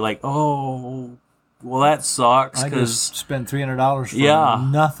heart wouldn't be like, oh, well, that sucks. I just spent $300 for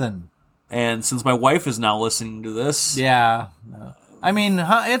nothing. And since my wife is now listening to this, Yeah. I mean,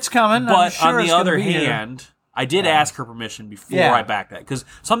 it's coming. but I'm sure on the it's gonna other be here. hand, I did ask her permission before Yeah. I backed that, because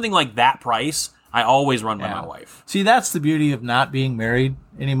something like that price, I always run by my wife. See, that's the beauty of not being married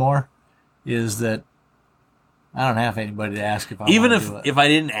anymore, is that I don't have anybody to ask if I Even want to do it. if I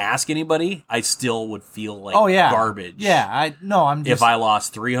didn't ask anybody, I still would feel like garbage. Yeah, I'm just, If I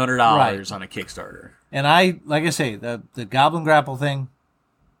lost $300 on a Kickstarter. and like I say, the Goblin Grapple thing,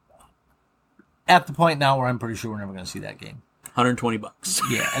 at the point now where I'm pretty sure we're never going to see that game. $120.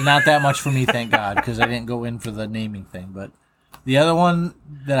 Yeah, and not that much for me, thank God, because I didn't go in for the naming thing. But the other one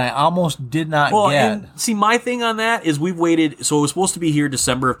that I almost did not get. And see, my thing on that is we've waited. So it was supposed to be here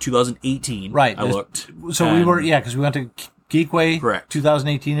December of 2018. Right. I looked. So we were, because we went to Geekway Correct.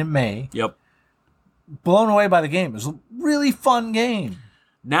 2018 in May. Yep. Blown away by the game. It was a really fun game.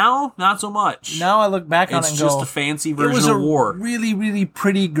 Now, not so much. Now I look back on it It's and just go, a fancy it was version a of War. really, really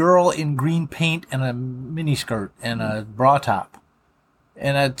pretty girl in green paint and a miniskirt and a bra top.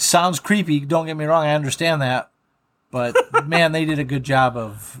 And it sounds creepy. Don't get me wrong. I understand that. But, man, they did a good job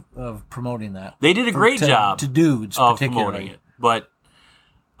of promoting that. They did a great job to dudes, of particularly. promoting it. But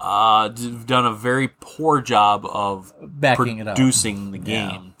done a very poor job of Backing it up. producing the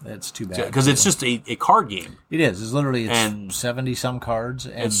game. Yeah, that's too bad. Because it's just a card game. It is. It's literally And 70-some cards.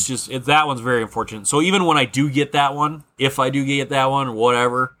 And That one's very unfortunate. So even when I do get that one, if I do get that one or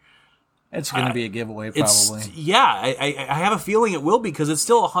whatever, it's going to be a giveaway, probably. I have a feeling it will be, because it's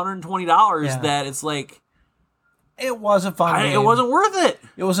still $120 Yeah. that it's like, It was a fun game. it wasn't worth it.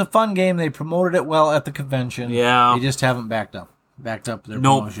 It was a fun game. They promoted it well at the convention. Yeah. They just haven't backed up their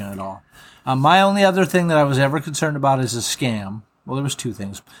promotion at all. My only other thing that I was ever concerned about is a scam. Well, there was two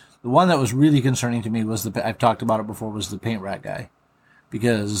things. The one that was really concerning to me was I've talked about it before, was the paint rack guy.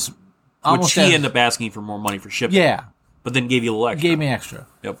 Because Which he ended up asking for more money for shipping. Yeah. But then gave you a little extra. Gave me extra.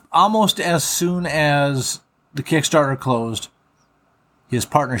 Yep. Almost as soon as the Kickstarter closed, his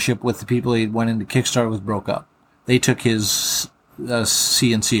partnership with the people he went into Kickstarter with broke up. They took his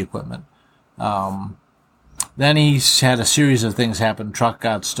CNC equipment. Then he had a series of things happen. Truck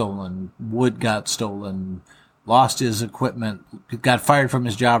got stolen. Wood got stolen. lost his equipment, got fired from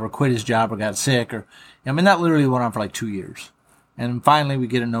his job or quit his job or got sick. That literally went on for like 2 years. And finally we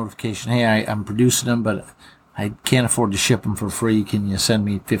get a notification, hey, I'm producing them, but I can't afford to ship them for free. Can you send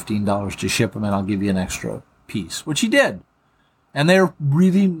me $15 to ship them and I'll give you an extra piece, which he did. And they're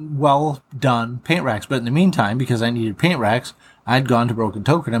really well done paint racks. But in the meantime, because I needed paint racks, I'd gone to Broken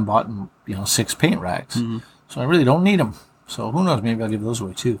Token and bought 6 paint racks. Mm-hmm. So I really don't need them. So who knows? Maybe I'll give those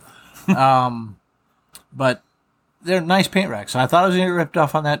away too. But they're nice paint racks. So I thought I was going to get ripped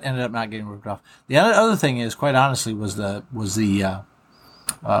off on that. Ended up not getting ripped off. The other thing is, quite honestly, was the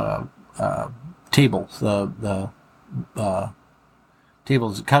table, the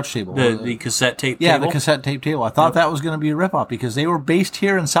table, couch table, the cassette tape. Yeah, table? The cassette tape table. I thought that was going to be a ripoff because they were based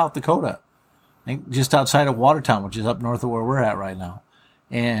here in South Dakota, I think just outside of Watertown, which is up north of where we're at right now,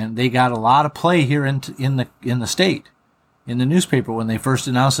 and they got a lot of play here in the state, in the newspaper when they first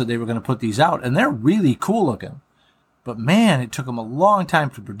announced that they were going to put these out, and they're really cool looking. But man, it took them a long time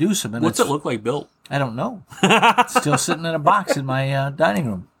to produce them. And what's it look like built? I don't know. It's still sitting in a box in my dining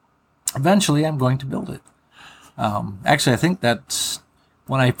room. Eventually, I'm going to build it. Actually, I think that's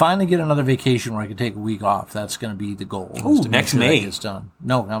when I finally get another vacation where I can take a week off. That's going to be the goal. Ooh, next May. It's done.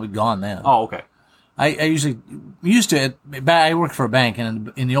 No, I'll be gone then. Oh, okay. I usually used to. I worked for a bank,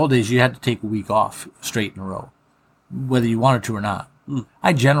 and in the old days, you had to take a week off straight in a row, whether you wanted to or not.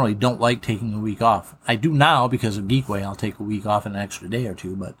 I generally don't like taking a week off. I do now because of Geekway. I'll take a week off and an extra day or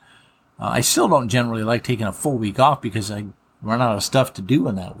two, but I still don't generally like taking a full week off because I run out of stuff to do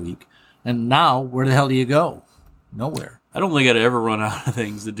in that week. And now, where the hell do you go? Nowhere. I don't think I'd ever run out of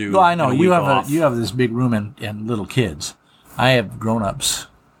things to do. Well, I know you have this big room and little kids. I have grown-ups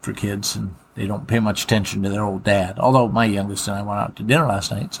for kids, and they don't pay much attention to their old dad. Although my youngest and I went out to dinner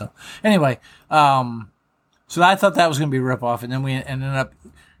last night. So anyway, so I thought that was going to be a ripoff, and then we ended up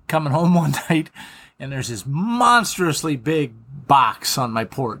coming home one night, and there's this monstrously big box on my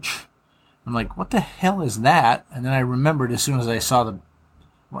porch. I'm like, what the hell is that? And then I remembered as soon as I saw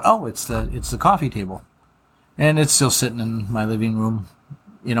it's the coffee table. And it's still sitting in my living room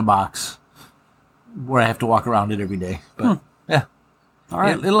in a box where I have to walk around it every day. But yeah. All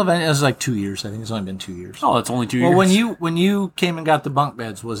right. It was like 2 years. I think it's only been 2 years. Oh, it's only 2 years. Well, when you came and got the bunk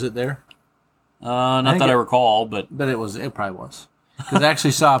beds, was it there? Not that I recall, but it probably was. Because I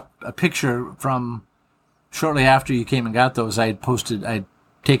actually saw a picture from shortly after you came and got those. I'd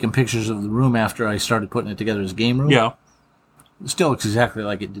taken pictures of the room after I started putting it together as a game room. Yeah. It still looks exactly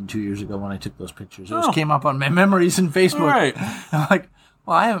like it did 2 years ago when I took those pictures. It just came up on my memories in Facebook. All right. I'm like,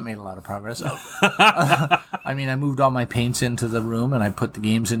 well, I haven't made a lot of progress. I mean, I moved all my paints into the room, and I put the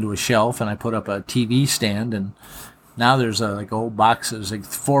games into a shelf, and I put up a TV stand, and now there's like old boxes, like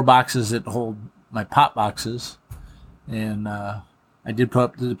 4 boxes that hold my pop boxes, and I did put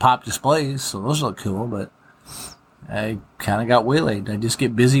up the pop displays, so those look cool, but I kind of got waylaid. I just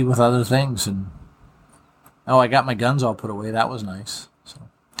get busy with other things, and I got my guns all put away. That was nice. So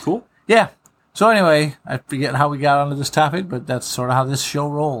cool. Yeah. So anyway, I forget how we got onto this topic, but that's sort of how this show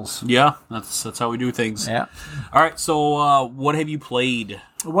rolls. Yeah, that's how we do things. Yeah. All right. So what have you played?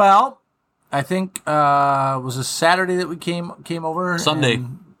 Well, I think it was a Saturday that we came over. Sunday.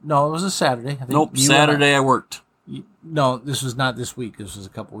 No, it was a Saturday. I think nope. Saturday I worked. No, this was not this week. This was a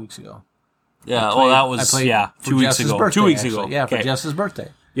couple weeks ago. Yeah. That was 2 weeks ago. Birthday, 2 weeks actually. ago. Yeah, for Jess's birthday.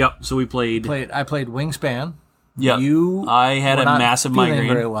 Yep. So we played. I played Wingspan. Yeah. I had a massive migraine.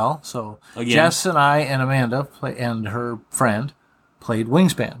 Very well. So again. Jess and I and Amanda and her friend played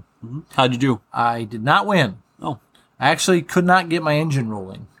Wingspan. Mm-hmm. How'd you do? I did not win. Oh. I actually could not get my engine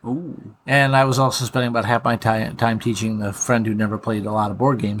rolling. Ooh. And I was also spending about half my time teaching the friend who never played a lot of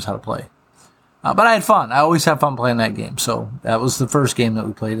board games how to play. But I had fun. I always have fun playing that game. So that was the first game that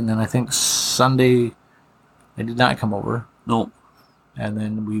we played. And then I think Sunday, I did not come over. Nope. And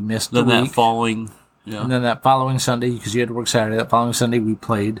then we missed the week. And then that following Sunday, because you had to work Saturday, that following Sunday we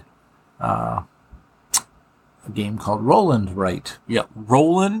played a game called Roland Wright. Yep.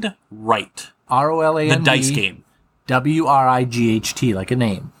 Roland Wright. Roland. The dice game. Wright, like a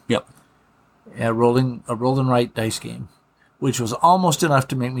name. Yep. A Roland Wright dice game, which was almost enough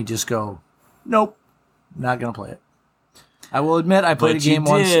to make me just go, nope, not going to play it. I will admit I played a game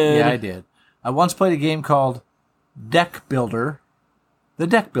once. Yeah, I did. I once played a game called Deck Builder, the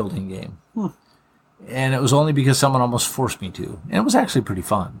deck building game. And it was only because someone almost forced me to. And it was actually pretty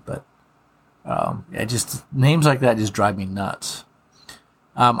fun, but names like that just drive me nuts.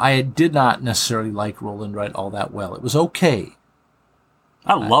 I did not necessarily like Roland Wright all that well. It was okay.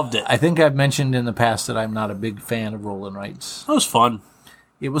 I loved it. I think I've mentioned in the past that I'm not a big fan of Roland Wrights. It was fun.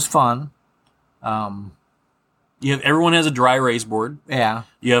 It was fun. Everyone has a dry erase board. Yeah.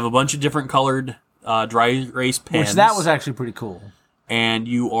 You have a bunch of different colored dry erase pens. Which that was actually pretty cool. And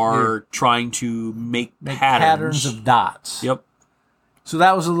you are trying to make patterns of dots. Yep. So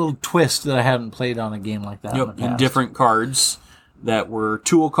that was a little twist that I hadn't played on a game like that in the past. And different cards that were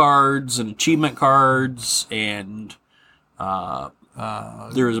tool cards and achievement cards, and there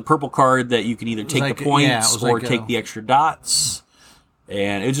was a purple card that you can either take the points or take the extra dots.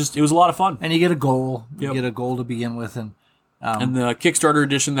 And it was a lot of fun. And you get a goal. You get a goal to begin with. And the Kickstarter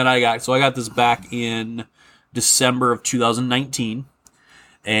edition that I got, so I got this back in December of 2019.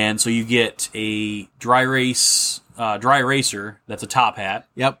 And so you get a dry eraser that's a top hat.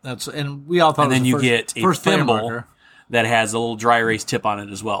 Yep, and we all thought. And then you get a thimble marker that has a little dry erase tip on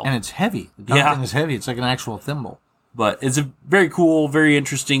it as well. And it's heavy. The darn thing is heavy. It's like an actual thimble. But it's a very cool, very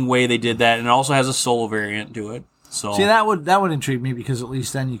interesting way they did that, and it also has a solo variant to it. So see, that would intrigue me, because at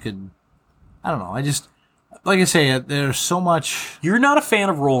least then you could. I don't know. I just, like I say, there's so much. You're not a fan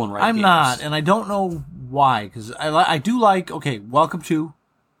of roll and write. I'm games. not, and I don't know why. Because I do like. Okay, Welcome to.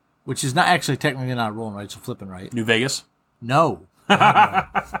 Which is not actually technically not a roll and write, it's a flip and write. New Vegas? No.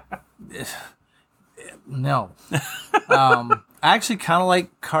 No. I actually kind of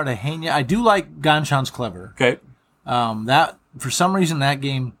like Cartagena. I do like Ganchan's Clever. Okay. That for some reason that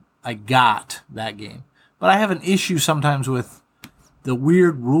game I got that game, but I have an issue sometimes with the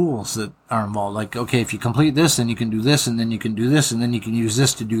weird rules that are involved. Like, okay, if you complete this, then you can do this, and then you can do this, and then you can use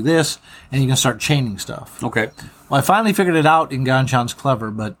this to do this, and you can start chaining stuff. Okay. Well, I finally figured it out in Ganchan's Clever,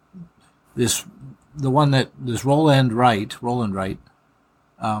 but this roll and write,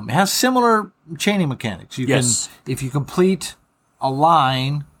 has similar chaining mechanics. You can, if you complete a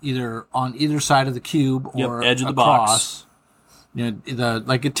line either on either side of the cube or edge of the across, box,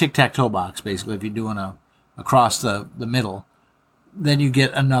 like a tic-tac-toe box, basically. If you're doing across the middle, then you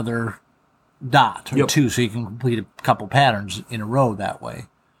get another dot or two, so you can complete a couple patterns in a row that way.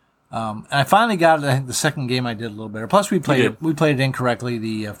 And I finally got it. I think the second game I did a little better. Plus, we played it incorrectly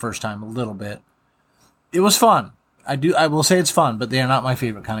the first time a little bit. It was fun. I will say it's fun, but they are not my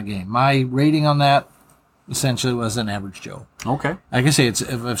favorite kind of game. My rating on that essentially was an average Joe. Okay. Like I say,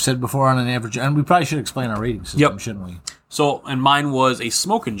 I've said before, on an average, and we probably should explain our rating system, shouldn't we? So, and mine was a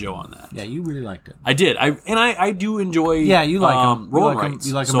Smokin' Joe on that. Yeah, you really liked it. I did. I do enjoy. Yeah, you like them. Roll and writes.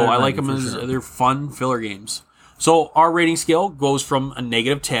 You like them. So I like them as they're fun filler games. So our rating scale goes from a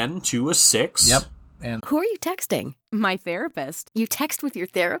 -10 to a 6. Yep. And Who are you texting? My therapist. You text with your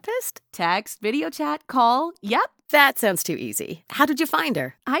therapist? Text, video chat, call. Yep. That sounds too easy. How did you find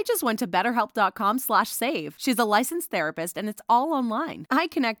her? I just went to betterhelp.com/save. She's a licensed therapist, and it's all online. I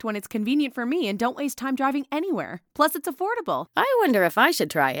connect when it's convenient for me and don't waste time driving anywhere. Plus, it's affordable. I wonder if I should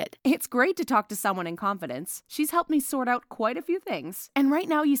try it. It's great to talk to someone in confidence. She's helped me sort out quite a few things. And right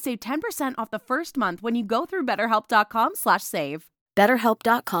now, you save 10% off the first month when you go through betterhelp.com/save.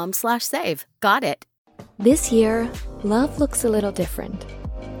 BetterHelp.com/save. Got it. This year, love looks a little different.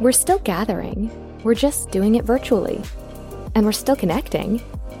 We're still gathering. We're just doing it virtually. And we're still connecting.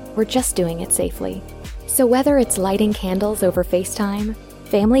 We're just doing it safely. So whether it's lighting candles over FaceTime,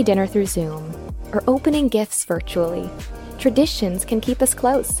 family dinner through Zoom, or opening gifts virtually, traditions can keep us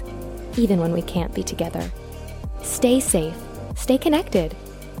close, even when we can't be together. Stay safe, stay connected,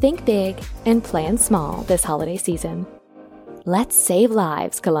 think big, and plan small this holiday season. Let's save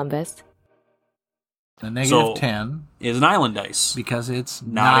lives, Columbus. a -10 is an island dice. Because it's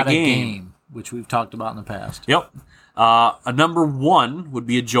not a game, which we've talked about in the past. Yep. A number 1 would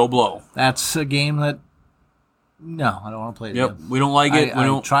be a Joe Blow. That's a game that, no, I don't want to play it again. We don't like it.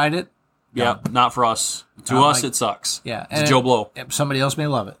 I tried it. Yeah, not for us. To us, it sucks. Yeah. It's a Joe Blow. Somebody else may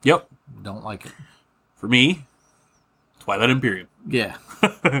love it. Yep. Don't like it. For me, Twilight Imperium. Yeah.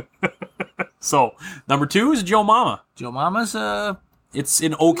 So, number 2 is Joe Mama. Joe Mama's it's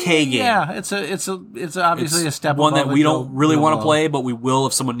an okay game. Yeah, it's obviously a step one above that we don't Joe really want to Blow. play, but we will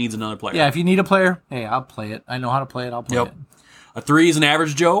if someone needs another player. Yeah, if you need a player, hey, I'll play it. I know how to play it. I'll play it. A 3 is an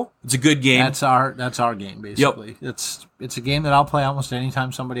average Joe. It's a good game. That's our game, basically. Yep. It's a game that I'll play almost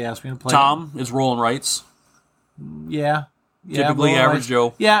anytime somebody asks me to play. Tom is Roll and Writes. Yeah. Typically average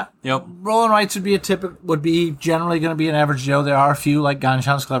Joe. Yeah. Yep. Roll and Writes would be generally going to be an average Joe. There are a few like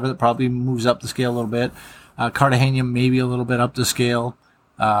Ganchan's Clever that probably moves up the scale a little bit. Cartagena maybe a little bit up the scale.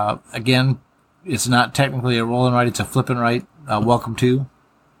 Again, it's not technically a roll and write; it's a flip and write. Welcome to,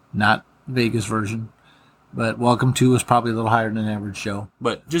 not Vegas version, but Welcome to is probably a little higher than an average Joe.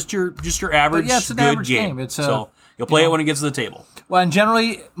 But just your average, it's an good average game. It's so you'll play it when it gets to the table. Well, and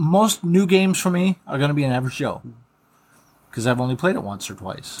generally, most new games for me are going to be an average Joe because I've only played it once or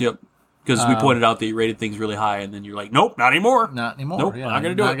twice. Yep. Because we pointed out that you rated things really high, and then you're like, nope, not anymore. Not anymore. Nope, yeah, not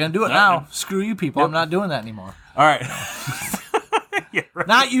going to do it. Not going to do it now. Screw you people. Yep. I'm not doing that anymore. All right. Yeah, right.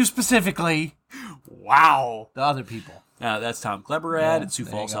 Not you specifically. Wow. The other people. That's Tom Kleberad Yeah, at Sioux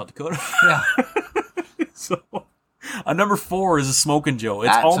there you Falls, go. South Dakota. Yeah. So, number 4 is a Smokin' Joe.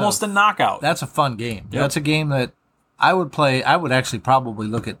 It's That's almost a knockout. That's a fun game. Yep. That's a game that I would play. I would actually probably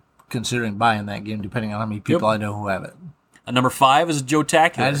look at considering buying that game, depending on how many people I know who have it. Number 5 is a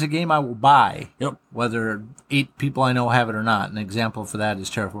Joe-tacular. That is a game I will buy, Yep. whether 8 people I know have it or not. An example for that is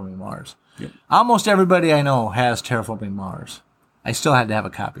Terraforming Mars. Yep. Almost everybody I know has Terraforming Mars. I still had to have a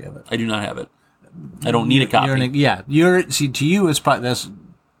copy of it. I do not have it. I don't need a copy. To you, it's probably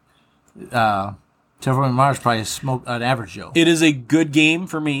Terraforming Mars probably an average Joe. It is a good game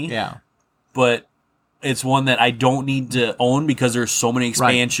for me. Yeah. But it's one that I don't need to own because there's so many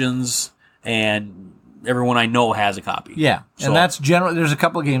expansions and everyone I know has a copy. Yeah, So- and that's general. There's a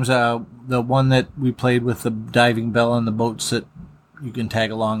couple of games. The one that we played with the diving bell and the boats that you can tag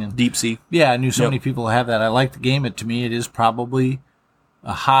along and Deep Sea. yeah, I knew so Yep. many people have that. I like the game. To me, it is probably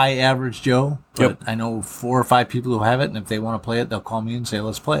a high average Joe. But Yep. I know 4 or 5 people who have it, and if they want to play it, they'll call me and say,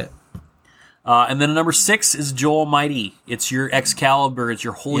 "Let's play it." And then number 6 is Joe Almighty. It's your Excalibur. It's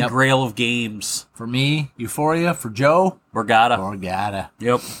your holy Yep. grail of games. For me, Euphoria. For Joe, Borgata. Borgata.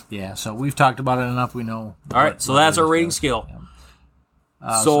 Yep. Yeah, so we've talked about it enough. We know. All right, so that's our rating scale.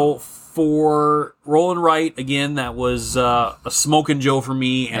 So for Roll and Write, again, that was a Smokin' Joe for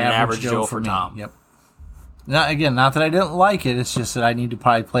me and an average Joe for me. Tom. Yep. Now, again, not that I didn't like it. It's just that I need to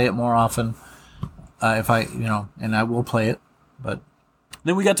probably play it more often. If I, and I will play it, but.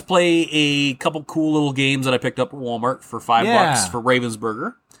 Then we got to play a couple cool little games that I picked up at Walmart for $5 for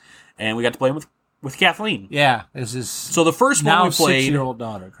Ravensburger, and we got to play them with Kathleen. Yeah, this is So the first now one we played 6-year-old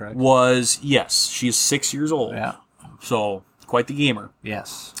daughter, correct? was she's 6 years old. Yeah. So quite the gamer.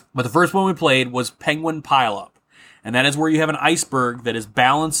 Yes. But the first one we played was Penguin Pileup, and that is where you have an iceberg that is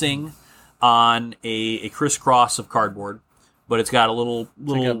balancing on a crisscross of cardboard, but it's got a little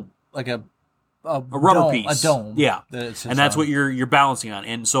Like a rubber dome, piece, a dome. yeah, and that's what you're balancing on.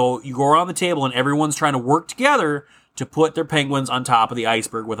 And so you go around the table, and everyone's trying to work together to put their penguins on top of the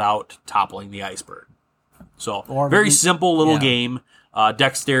iceberg without toppling the iceberg. So very simple little game,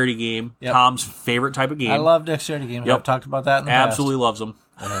 dexterity game. Yep. Tom's favorite type of game. I love dexterity games. Yep. I've talked about that in the Absolutely loves them.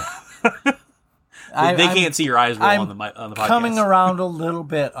 They can't see your eyes roll on the podcast. Coming around a little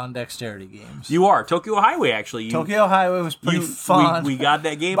bit on dexterity games. You are. Tokyo Highway, actually. Tokyo Highway was pretty fun. We got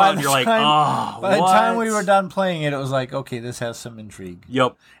that game By on, and the you're like, time- oh, By the what? time we were done playing it, it was like, okay, this has some intrigue.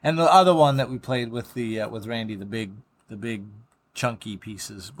 Yep. And the other one that we played with with Randy, the big chunky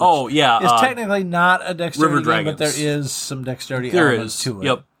pieces. which Oh, yeah. It's technically not a dexterity River game, but there Dragons. is some dexterity There elements is. to it.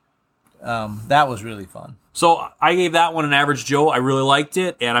 Yep. That was really fun. So I gave that one an average Joe. I really liked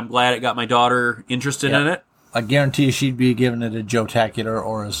it, and I'm glad it got my daughter interested in it. I guarantee you she'd be giving it a Joe-tacular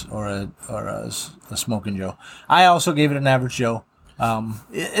or a Smokin' Joe. I also gave it an average Joe.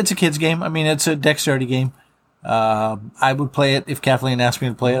 It's a kid's game. I mean, it's a dexterity game. I would play it if Kathleen asked me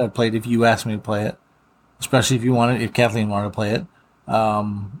to play it. I'd play it if you asked me to play it, especially if Kathleen wanted to play it.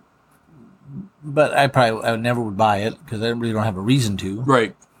 But I never would buy it because I really don't have a reason to.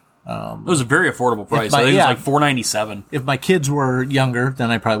 Right. It was a very affordable price. I think it was like $4.97. If my kids were younger,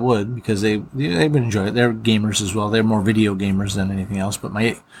 then I probably would because they would enjoy it. They're gamers as well. They're more video gamers than anything else. But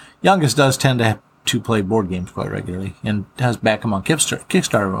my youngest does tend to play board games quite regularly and has back them on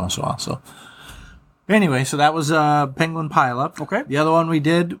Kickstarter every once in a while. So anyway, so that was Penguin Pileup. Okay. The other one we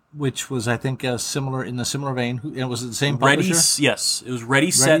did, which was I think in the similar vein, it was the same publisher. Yes, it was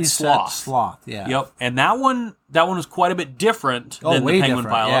Ready, Set, Sloth. Sloth. Yeah. Yep, and that one was quite a bit different than the way Penguin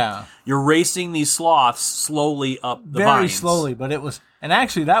different, Pileup. yeah. You're racing these sloths slowly up the Very vines. slowly, but it was, and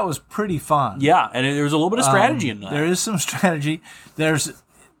actually that was pretty fun. Yeah, and there was a little bit of strategy in that. There is some strategy.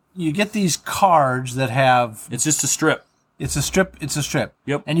 You get these cards that have. It's just a strip. It's a strip.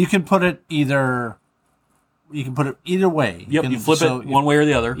 Yep. And you can put it either. You can put it either way. Yep, you flip it one way or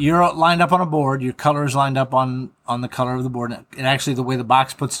the other. You're lined up on a board. Your color is lined up on the color of the board. And actually, the way the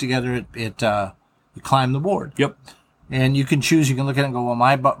box puts together, you climb the board. Yep. And you can choose. You can look at it and go, well,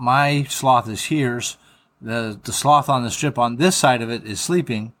 my sloth is here. The sloth on the strip on this side of it is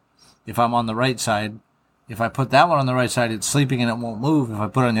sleeping. If I'm on the right side, if I put that one on the right side, it's sleeping and it won't move. If I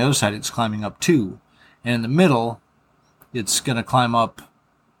put it on the other side, it's climbing up 2. And in the middle, it's going to climb up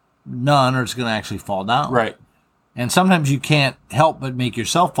none, or it's going to actually fall down. Right. And sometimes you can't help but make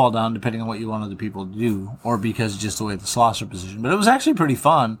yourself fall down depending on what you want other people to do, or because just the way the sloths are positioned. But it was actually pretty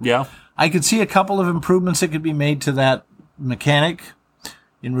fun. Yeah. I could see a couple of improvements that could be made to that mechanic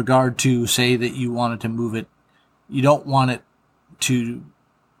in regard to, say, that you wanted to move it. You don't want it to...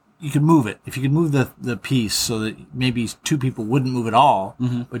 You can move it. If you can move the piece so that maybe 2 people wouldn't move at all,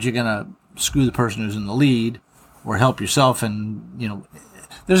 but you're going to screw the person who's in the lead or help yourself. And,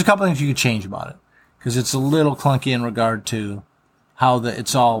 there's a couple things you could change about it. because it's a little clunky in regard to how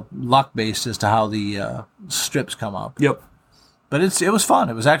it's all luck based as to how the strips come up. Yep. But it was fun.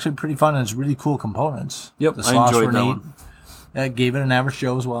 It was actually pretty fun, and it's really cool components. Yep, The I slots enjoyed were that neat. one. I gave it an average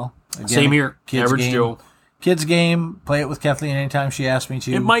Joe as well. Again, Same here. Kids Average game. Joe. Kids game. Play it with Kathleen anytime she asks me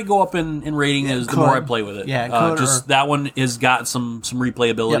to. It might go up in rating as the could. more I play with it. Yeah, it could, just or- that one has got some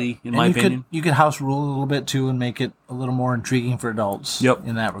replayability in And my you opinion. you could house rule a little bit too and make it a little more intriguing for adults. Yep.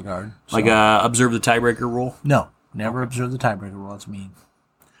 In that regard. So, Like observe the tiebreaker rule. no, never observe the tiebreaker rule. That's mean.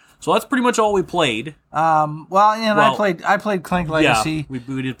 So that's pretty much all we played. Well, I played Clank Legacy. Yeah,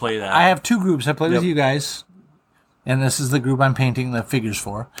 we did play that. I have two groups. I played with Yep. you guys, and this is the group I'm painting the figures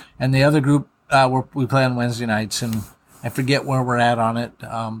for. And the other group we play on Wednesday nights, and I forget where we're at on it.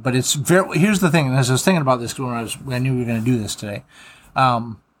 But it's very. Here's the thing. And as I was thinking about this when I knew we were going to do this today,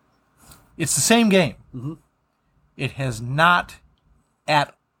 it's the same game. Mm-hmm. It has not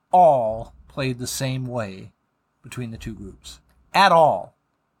at all played the same way between the two groups at all.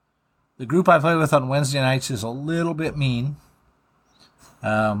 The group I play with on Wednesday nights is a little bit mean.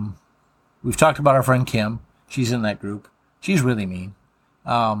 We've talked about our friend Kim. She's in that group. She's really mean.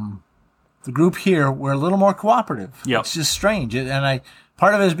 The group here, we're a little more cooperative. Yep. It's just strange.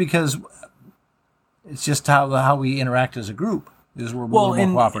 Part of it is because it's just how we interact as a group. Is we're a little more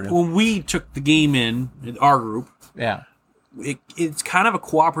cooperative. When we took the game in our group, Yeah. it's kind of a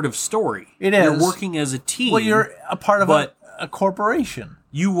cooperative story. It You're is. working as a team. Well, you're a part of but a corporation.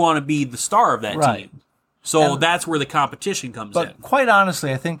 you want to be the star of that Right. team. So And- that's where the competition comes But in. quite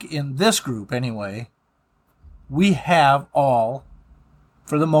honestly, I think in this group anyway, we have all,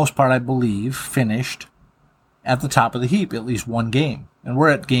 for the most part, I believe, finished at the top of the heap, at least one game. And we're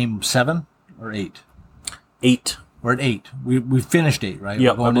at game 7 or 8. 8. We're at 8. We finished 8, right?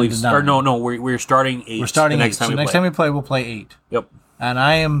 Yep, We're I going believe. into 9. Or no, we're starting 8. We're starting the 8. next time So we next play. time we play, we'll play 8. Yep. And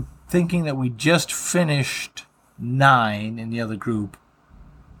I am thinking that we just finished 9 in the other group.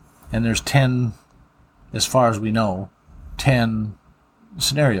 And there's 10, as far as we know, 10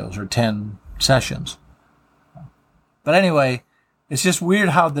 scenarios or 10 sessions. But anyway, it's just weird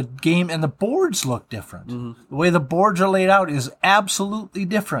how the game and the boards look different. Mm-hmm. The way the boards are laid out is absolutely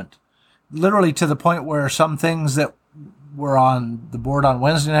different. Literally to the point where some things that were on the board on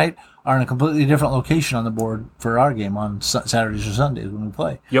Wednesday night are in a completely different location on the board for our game on Saturdays or Sundays when we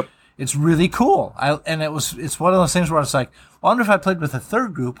play. Yep. It's really cool. It's one of those things where it's like, I wonder if I played with a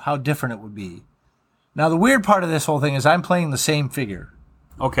third group, how different it would be. Now, the weird part of this whole thing is I'm playing the same figure.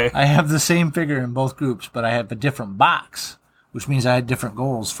 Okay. I have the same figure in both groups, but I have a different box, which means I had different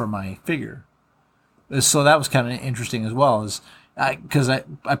goals for my figure. So that was kind of interesting as well, because I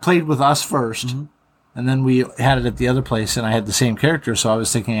played with us first, Mm-hmm. and then we had it at the other place, and I had the same character, so I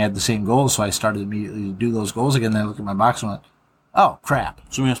was thinking I had the same goals, so I started immediately to do those goals again. Then I looked at my box and went, oh, crap.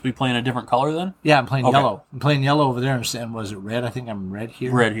 So we must be playing a different color then? Yeah, I'm playing Okay. yellow. I'm playing yellow over there, and was it red? I think I'm red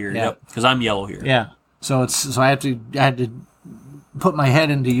here. Red here, Yeah. yep. Because I'm yellow here. Yeah. So I had to put my head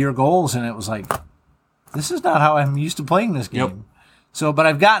into your goals, and it was like, this is not how I'm used to playing this game. Yep. So, but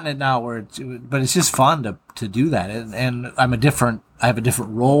I've gotten it now but it's just fun to do that. And I have a different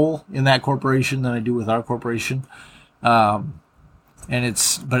role in that corporation than I do with our corporation.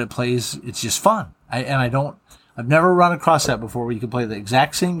 It's just fun. I've never run across that before where you can play the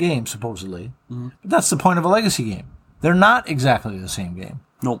exact same game, supposedly. Mm-hmm. But that's the point of a legacy game. They're not exactly the same game.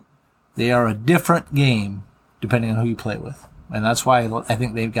 Nope. They are a different game depending on who you play with. And that's why I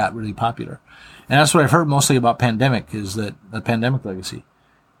think they've got really popular. And that's what I've heard mostly about Pandemic, is that the Pandemic Legacy.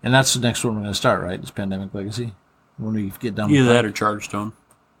 And that's the next one we're going to start, right? It's Pandemic Legacy. When we get done Either with that or Chargestone.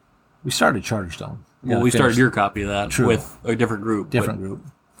 We started Chargestone. Well, we started your copy of that True. with a different group. Different group.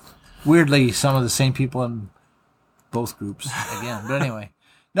 Weirdly, some of the same people in both groups again. But anyway.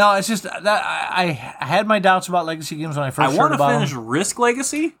 No, it's just that I had my doubts about legacy games when I first I heard want to about finish them. Risk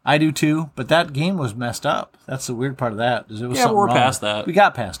Legacy. I do too, but that game was messed up. That's the weird part of that. Is it was Yeah, something but we're wrong. past that. We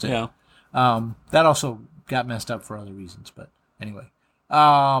got past it. Yeah. That also got messed up for other reasons, but anyway.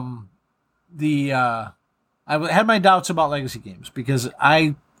 I had my doubts about legacy games because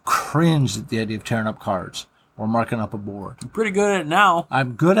I cringed at the idea of tearing up cards or marking up a board. I'm pretty good at it now.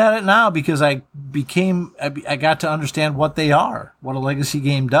 I'm good at it now because I got to understand what they are, what a legacy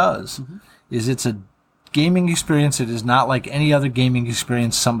game does. Mm-hmm. Is it's a gaming experience that is not like any other gaming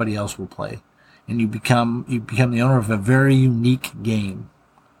experience somebody else will play. And you become the owner of a very unique game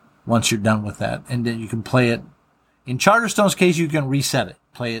once you're done with that. And then you can play it. In Charterstone's case, you can reset it,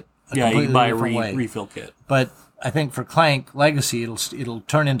 play it a Yeah, you completely can buy a different way. refill kit. But I think for Clank Legacy, it'll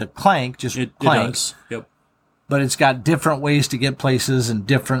turn into Clank, just It Clank. does. Yep. But it's got different ways to get places and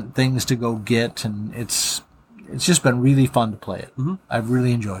different things to go get, and it's just been really fun to play it. Mm-hmm. I've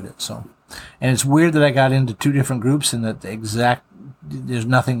really enjoyed it. So And it's weird that I got into two different groups and that there's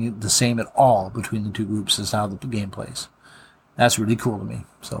nothing the same at all between the two groups as how the game plays. That's really cool to me.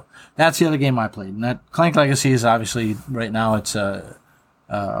 So that's the other game I played. And that Clank Legacy is obviously, right now, it's not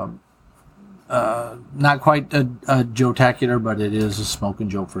quite a Joe-tacular, but it is a smoking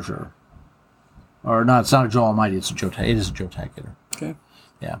Joe for sure. Or no, it's not a Joe Almighty, it is a Joe-tacular. Okay.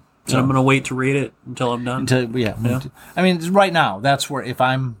 Yeah. So I'm going to wait to rate it until I'm done. I mean, right now, that's where if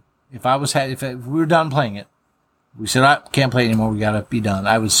we were done playing it, we said, I can't play anymore, we got to be done,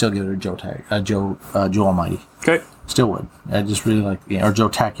 I would still give it a Joe Almighty. Okay. Still would. I just really like the game. Or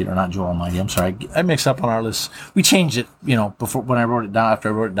Joe-tacular, not Joe Almighty. I'm sorry. I mixed up on our list. We changed it, before when I wrote it down, after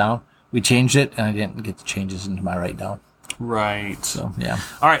I wrote it down, we changed it, and I didn't get the changes into my write down. Right. So, yeah.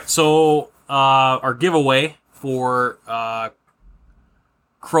 All right. So, our giveaway for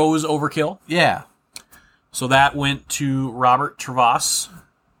Crow's Overkill. Yeah. So that went to Robert Travas.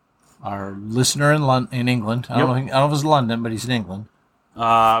 Our listener in England. I don't know if it's London, but he's in England.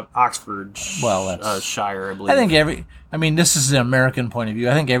 Oxford. Well, that's Shire, I believe. I think this is the American point of view.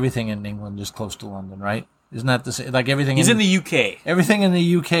 I think everything in England is close to London, right? Isn't that the same? Like everything. He's in the UK. Everything in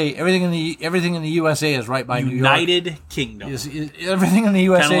the UK. Everything in the USA is right by New York. United Kingdom. Everything in the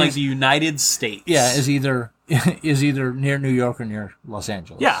USA. Kind of like the United States. Yeah, is either near New York or near Los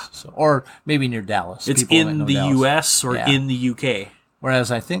Angeles. Yeah. So, or maybe near Dallas. It's in the US or in the UK.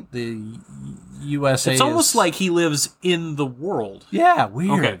 Whereas I think the USA it's almost like he lives in the world. Yeah,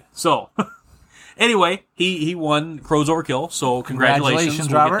 weird. Okay, so anyway, he won Crow's Overkill, so congratulations.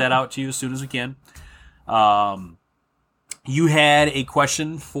 We'll Robert. get that out to you as soon as we can. You had a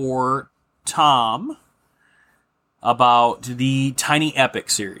question for Tom about the Tiny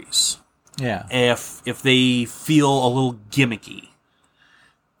Epic series. Yeah. If they feel a little gimmicky.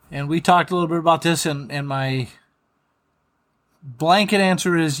 And we talked a little bit about this, and my blanket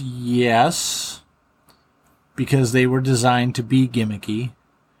answer is yes, because they were designed to be gimmicky,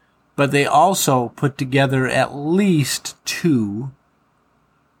 but they also put together at least two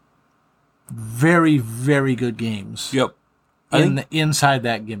very, very good games. Yep. Inside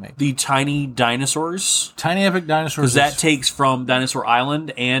that gimmick. The Tiny Dinosaurs. Tiny Epic Dinosaurs. Because that takes from Dinosaur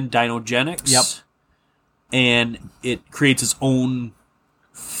Island and Dinogenics. Yep. And it creates its own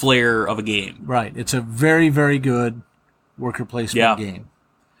flair of a game. Right. It's a very, very good worker placement game.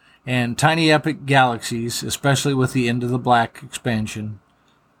 And Tiny Epic Galaxies, especially with the Into the Black expansion,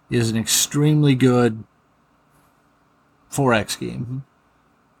 is an extremely good 4X game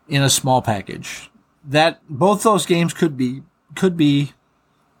in a small package. That both those games could be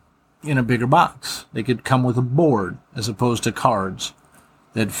in a bigger box. They could come with a board as opposed to cards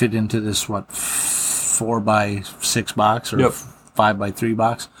that fit into this 4x6 box or 5x3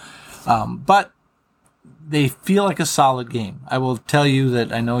 box. But they feel like a solid game. I will tell you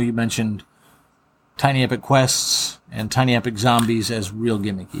that I know you mentioned Tiny Epic Quests and Tiny Epic Zombies as real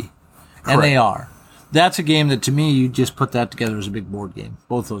gimmicky. And they are. That's a game that, to me, you just put that together as a big board game.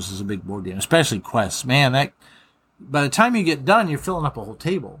 Both those as a big board game, especially Quests. Man, that by the time you get done, you're filling up a whole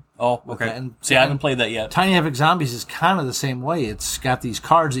table. Oh, okay. And, see, I haven't played that yet. Tiny Epic Zombies is kind of the same way. It's got these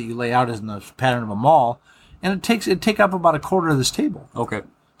cards that you lay out as in the pattern of a mall, and it take up about a quarter of this table. Okay.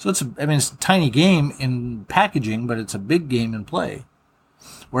 So it's a tiny game in packaging, but it's a big game in play.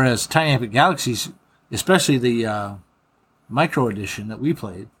 Whereas Tiny Epic Galaxies, especially the micro edition that we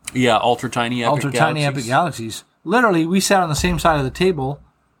played, Ultra Tiny Epic Galaxies. Literally, we sat on the same side of the table,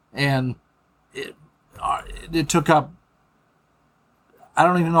 and it took up, I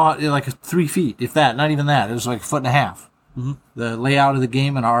don't even know how, like 3 feet, if that, not even that. It was like 1.5 feet. Mm-hmm. The layout of the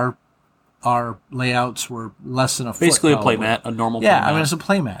game and our layouts were less than a foot. Basically a playmat, a normal playmat. Yeah, I mean, it's a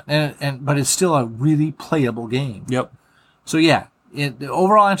playmat, but it's still a really playable game. Yep. So the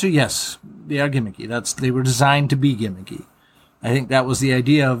overall answer, yes, they are gimmicky. They were designed to be gimmicky. I think that was the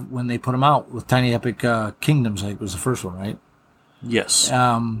idea of when they put them out with Tiny Epic Kingdoms. I think was the first one, right? Yes.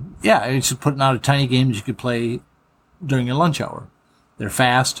 It's just putting out a tiny game that you could play during your lunch hour. They're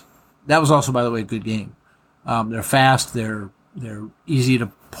fast. That was also, by the way, a good game. They're fast. They're easy to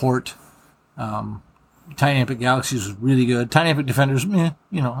port. Tiny Epic Galaxies was really good. Tiny Epic Defenders,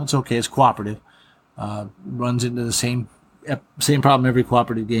 it's okay. It's cooperative. Runs into the same problem every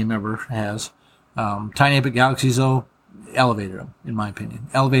cooperative game ever has. Tiny Epic Galaxies, though, elevated them, in my opinion.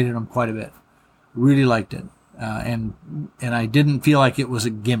 Elevated them quite a bit. Really liked it. And I didn't feel like it was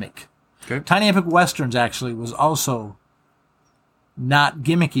a gimmick. Okay. Tiny Epic Westerns actually was also not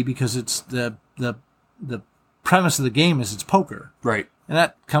gimmicky because it's the premise of the game is it's poker. Right. And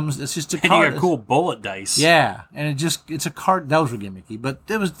it's just a And card. you got cool bullet dice. Yeah, and it's a card. Those were gimmicky, but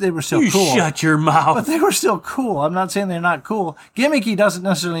they were still You cool. shut your mouth. But they were still cool. I'm not saying they're not cool. Gimmicky doesn't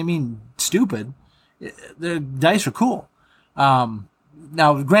necessarily mean stupid. The dice are cool.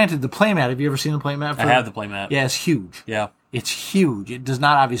 Now, granted, the playmat. Have you ever seen the playmat? I have the playmat. Yeah, it's huge. Yeah. It's huge. It does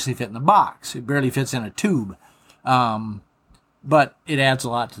not obviously fit in the box. It barely fits in a tube. But it adds a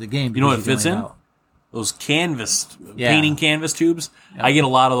lot to the game. You know what it because fits you can in? lay it out. Those painting canvas tubes. Yeah. I get a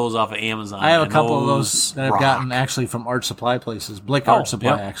lot of those off of Amazon. I have a couple of those that I've rock. gotten actually from art supply places. Blick Art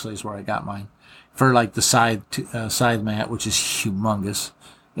Supply actually is where I got mine for like the side mat, which is humongous.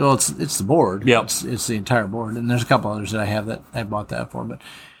 Well, it's the board. Yep. It's the entire board, and there's a couple others that I have that I bought that for. But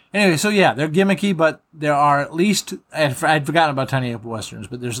anyway, so yeah, they're gimmicky, but there are at least I'd forgotten about Tiny Epic Westerns,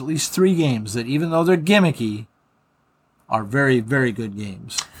 but there's at least 3 games that even though they're gimmicky, are very, very good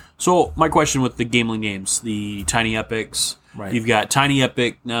games. So my question with the Gameling games, the Tiny Epics, Right. You've got Tiny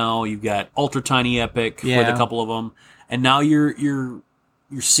Epic now, you've got Ultra Tiny Epic with a couple of them, and now you're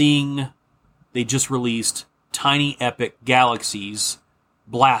seeing they just released Tiny Epic Galaxies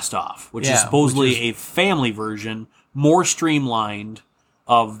Blast Off, which is supposedly a family version, more streamlined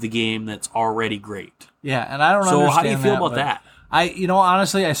of the game that's already great. Yeah, and I don't So understand how do you feel about but that?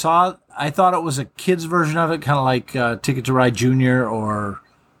 Honestly, I thought it was a kid's version of it, kind of like Ticket to Ride Junior or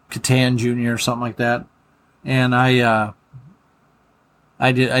Catan Junior or something like that. And I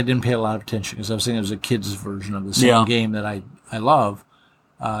didn't pay a lot of attention because I was thinking it was a kid's version of the same game that I love.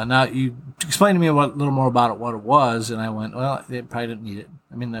 Now you explained to me a little more about what it was, and I went, well, they probably didn't need it.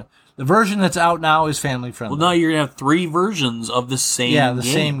 I mean, the version that's out now is family friendly. Well, now you're gonna have 3 versions of the same game.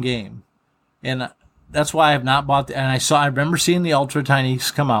 Same game. And that's why I have not bought and I remember seeing the Ultra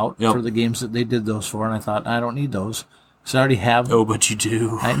Tinies come out for the games that they did those for, and I thought, I don't need those. So I already have. Oh, but you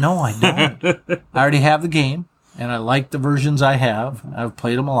do. I don't. I already have the game, and I like the versions I have. I've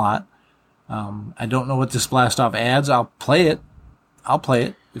played them a lot. I don't know what this Blast Off adds. I'll play it.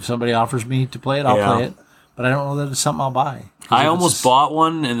 If somebody offers me to play it, I'll play it. But I don't know that it's something I'll buy. I almost bought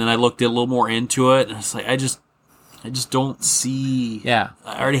one, and then I looked a little more into it, and it's like I just don't see. Yeah,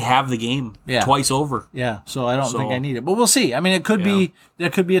 I already have the game twice over. Yeah, so I don't think I need it. But we'll see. I mean, it could be there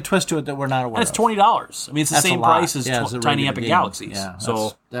could be a twist to it that we're not aware and it's of. $20. I mean, it's the same price as as a Tiny regular Epic game. Galaxies. Yeah,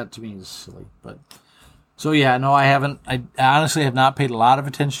 so that to me is silly. But so yeah, no, I haven't. I honestly have not paid a lot of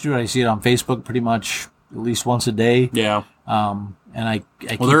attention to it. I see it on Facebook pretty much at least once a day. yeah. And I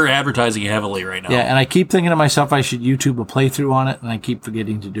They're advertising heavily right now. Yeah, and I keep thinking to myself I should YouTube a playthrough on it, and I keep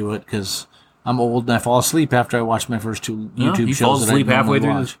forgetting to do it because I'm old and I fall asleep after I watch my first 2 YouTube you shows. fall asleep that I halfway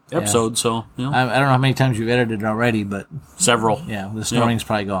normally through watch. the episode, so I don't know how many times you've edited it already, but several. yeah, the snoring's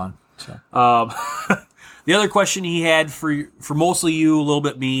probably gone. So. The other question he had for mostly you, a little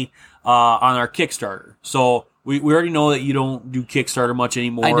bit me, on our Kickstarter. So we already know that you don't do Kickstarter much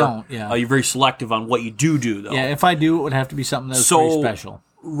anymore. I don't, yeah. You're very selective on what you do, though. Yeah, if I do, it would have to be something that's pretty special.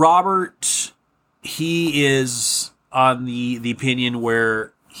 Robert, he is on the opinion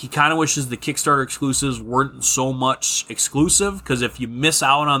where he kind of wishes the Kickstarter exclusives weren't so much exclusive, because if you miss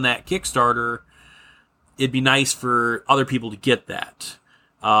out on that Kickstarter, it'd be nice for other people to get that.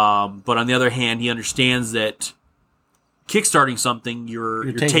 But on the other hand, he understands that kickstarting something,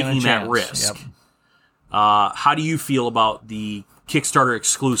 you're taking that risk. Yep. How do you feel about the Kickstarter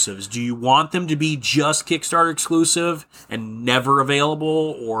exclusives? Do you want them to be just Kickstarter exclusive and never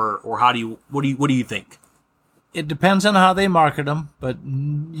available, or what do you think? It depends on how they market them, but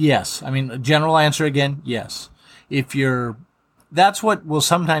yes. I mean, a general answer again, yes. That's what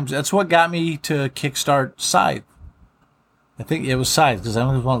got me to kickstart Scythe. I think it was Scythe, because I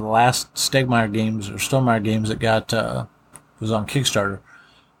think it was one of the last Stegmeyer games or Stonemaier games that was on Kickstarter.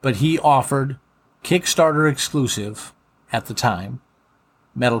 But he offered Kickstarter exclusive at the time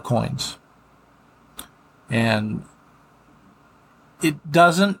metal coins. And the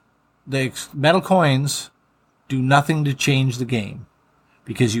metal coins do nothing to change the game,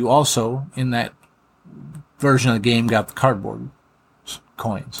 because you also, in that version of the game, got the cardboard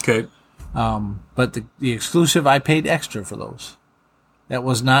coins. Okay. But the exclusive, I paid extra for those. That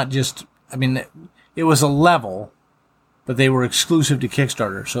was not just, I mean, it was a level, but they were exclusive to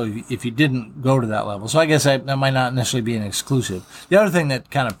Kickstarter. So if you didn't go to that level, so I guess that might not necessarily be an exclusive. The other thing that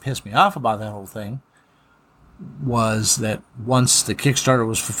kind of pissed me off about that whole thing was that once the Kickstarter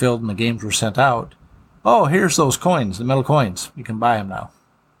was fulfilled and the games were sent out, oh, here's those coins, the metal coins. You can buy them now.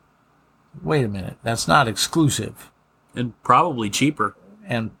 Wait a minute. That's not exclusive. And probably cheaper.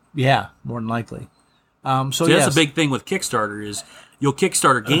 And yeah, more than likely. So that's a big thing with Kickstarter is you'll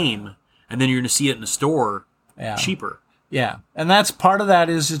Kickstart a game and then you're going to see it in the store cheaper. Yeah. And that's part of that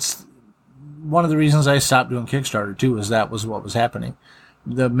is it's one of the reasons I stopped doing Kickstarter too, is that was what was happening.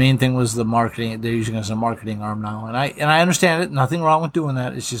 the main thing was the marketing. They're using it as a marketing arm now, and I understand it. Nothing wrong with doing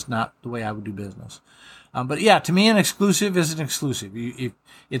that. It's just not the way I would do business. But yeah, to me, an exclusive is an exclusive.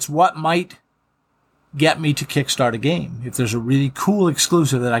 It's what might get me to kickstart a game. If there's a really cool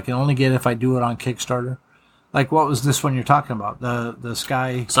exclusive that I can only get if I do it on Kickstarter. Like, what was this one you're talking about? The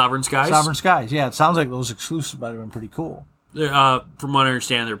Sky... Sovereign Skies? Sovereign Skies, yeah. It sounds like those exclusives might have been pretty cool. From what I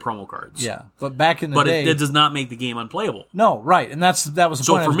understand, they're promo cards. Yeah, but back in the day... But it does not make the game unplayable. No, right, and that was the point I was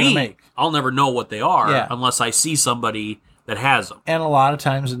going to make. I'll never know what they are unless I see somebody that has them. And a lot of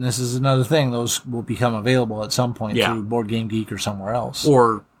times, and this is another thing, those will become available at some point through Board Game Geek or somewhere else.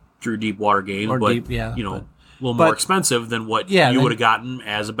 Or through Deep Water Games, or but, deep, yeah, a little more expensive than what you would have gotten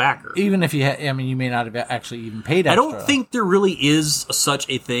as a backer. Even if you you may not have actually even paid extra. I don't think there really is such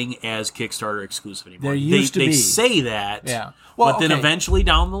a thing as Kickstarter exclusive anymore. There used to be. They say that, well, but then eventually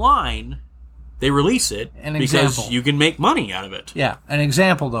down the line, they release it because you can make money out of it. Yeah, an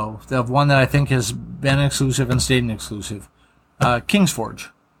example, though, of one that I think has been exclusive and stayed an exclusive, King's Forge.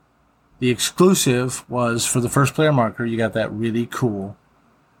 The exclusive was for the first player marker, you got that really cool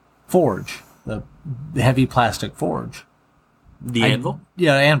forge. The heavy plastic forge. The anvil? The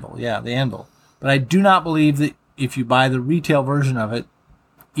anvil. But I do not believe that if you buy the retail version of it,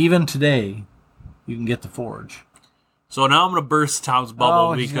 even today, you can get the forge. So now I'm going to burst Tom's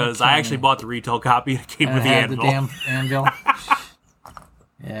bubble because I actually bought the retail copy and it came with the anvil. The damn anvil.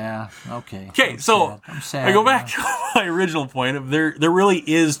 Yeah, okay. Okay, so I'm sad. I go back to my original point of there really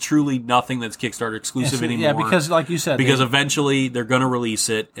is truly nothing that's Kickstarter exclusive anymore. Yeah, because like you said. Because eventually they're going to release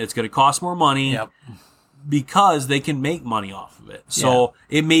it. It's going to cost more money because they can make money off of it. So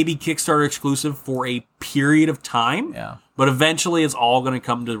it may be Kickstarter exclusive for a period of time, but eventually it's all going to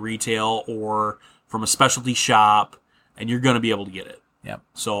come to retail or from a specialty shop, and you're going to be able to get it. Yep.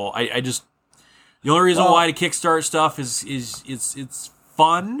 So I just... The only reason why to kickstart stuff is it's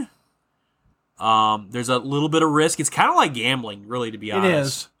fun. There's a little bit of risk. It's kind of like gambling, really, to be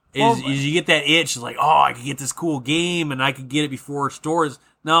honest. It is. Is you get that itch, it's like, oh, I could get this cool game and I could get it before stores.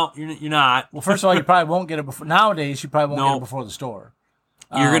 No, you're not. Well, first of all, you probably won't get it before. Nowadays, you probably won't get it before the store.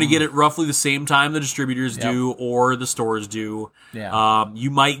 You're going to get it roughly the same time the distributors do or the stores do. Yeah. You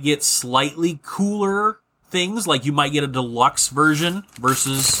might get slightly cooler things, like you might get a deluxe version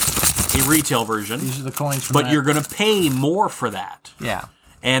versus a retail version. These are the coins from But that. you're going to pay more for that. Yeah.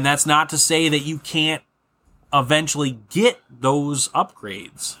 And that's not to say that you can't eventually get those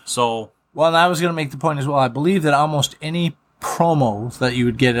upgrades. So, well, and I was going to make the point as well. I believe that almost any promo that you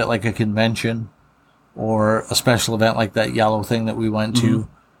would get at like a convention or a special event like that yellow thing that we went to,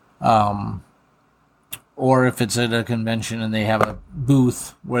 or if it's at a convention and they have a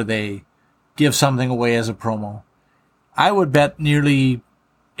booth where they give something away as a promo, I would bet nearly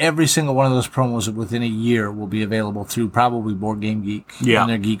every single one of those promos within a year will be available through probably Board Game Geek in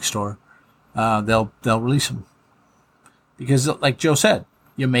their geek store. They'll release them because, like Joe said,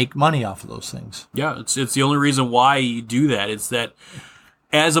 you make money off of those things. Yeah, it's the only reason why you do that. It's that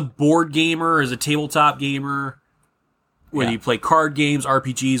as a board gamer, as a tabletop gamer, whether you play card games,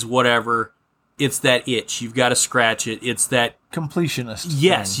 RPGs, whatever, it's that itch. You've got to scratch it. It's that completionist.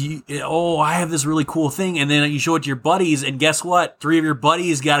 Yes. I have this really cool thing. And then you show it to your buddies, and guess what? 3 of your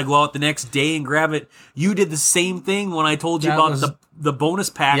buddies got to go out the next day and grab it. You did the same thing when I told you about the bonus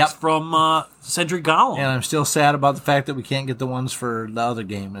packs from Century Golem. And I'm still sad about the fact that we can't get the ones for the other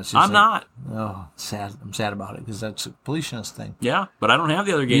game. It's just not. Oh, sad. I'm sad about it because that's a completionist thing. Yeah, but I don't have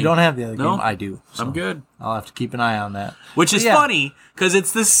the other game. You don't have the other No. game? I do. So I'm good. I'll have to keep an eye on that. Which is funny because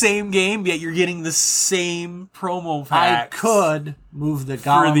it's the same game, yet you're getting the same promo packs. I could move the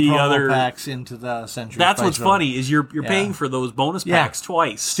Golem promo packs into the Century. That's what's Road. funny is you're paying for those bonus packs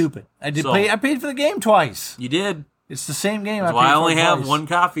twice. Stupid. I paid for the game twice. You did. It's the same game. That's why I only have one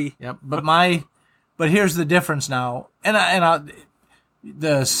copy. Yep. But here's the difference now.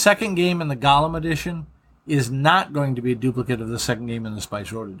 The second game in the Golem edition is not going to be a duplicate of the second game in the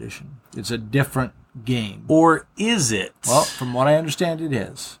Spice Road edition. It's a different game. Or is it? Well, from what I understand, it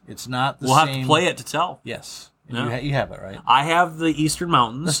is. It's not the same. We'll have to play it to tell. Yes. Yeah. You have it, right? I have the Eastern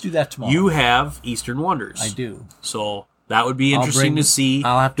Mountains. Let's do that tomorrow. You have Eastern Wonders. I do. So that would be interesting to see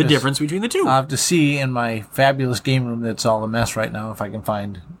the difference between the two. I'll have to see in my fabulous game room that's all a mess right now if I can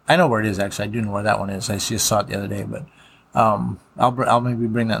find... I know where it is, actually. I do know where that one is. I just saw it the other day, but I'll maybe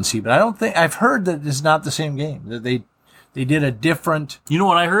bring that and see. But I don't think... I've heard that it's not the same game. That they did a different... You know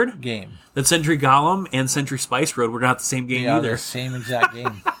what I heard? Game. That Century Golem and Century Spice Road were not the same game either. The same exact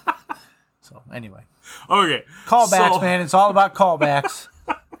game. So, anyway. Okay. Callbacks, man. It's all about callbacks.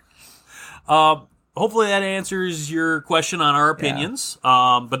 hopefully that answers your question on our opinions.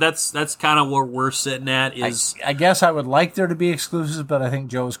 But that's kind of where we're sitting at. Is I guess I would like there to be exclusives, but I think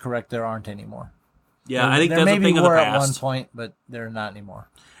Joe's correct. There aren't anymore. I think that's a maybe thing of the were past. at one point, but they're not anymore.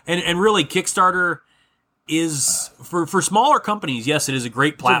 And really, Kickstarter is for smaller companies. Yes, it is a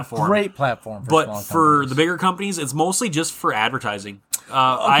great platform. It's a great platform, but for the bigger companies, it's mostly just for advertising.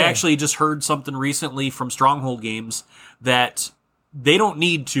 I actually just heard something recently from Stronghold Games that they don't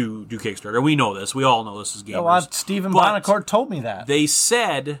need to do Kickstarter. We know this. We all know this as gamers. Well, Stephen Bonacourt told me that. They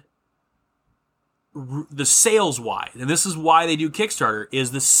said the sales-wise, and this is why they do Kickstarter,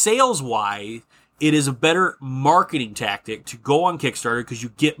 is the sales-wise, it is a better marketing tactic to go on Kickstarter because you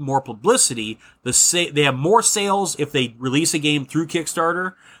get more publicity. They have more sales if they release a game through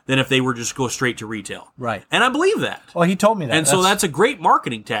Kickstarter than if they were just go straight to retail. Right. And I believe that. Well, he told me that. And so that's a great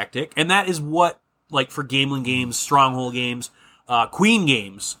marketing tactic, and that is what, like for Gameland Games, Stronghold Games, Queen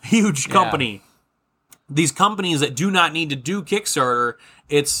Games, huge company. These companies that do not need to do Kickstarter,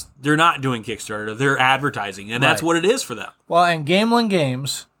 they're not doing Kickstarter. They're advertising, and that's what it is for them. Well, and Gameland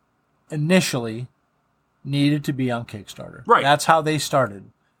Games initially needed to be on Kickstarter. Right. That's how they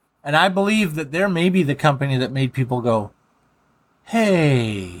started. And I believe that they're maybe the company that made people go,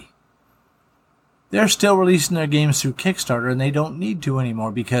 hey, they're still releasing their games through Kickstarter and they don't need to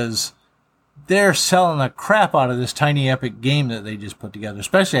anymore because they're selling the crap out of this Tiny Epic game that they just put together.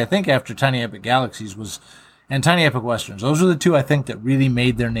 Especially, I think, after Tiny Epic Galaxies and Tiny Epic Westerns. Those are the two, I think, that really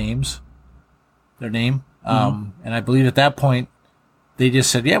made their name. And I believe at that point, they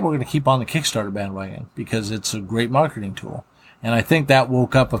just said, yeah, we're going to keep on the Kickstarter bandwagon because it's a great marketing tool. And I think that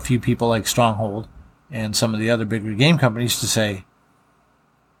woke up a few people like Stronghold and some of the other bigger game companies to say,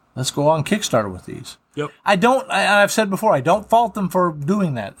 let's go on Kickstarter with these. Yep. I've said before, I don't fault them for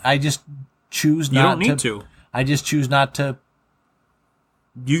doing that. I just choose not to. You don't need to. I just choose not to.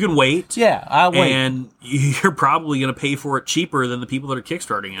 You can wait. Yeah, I'll wait. And you're probably going to pay for it cheaper than the people that are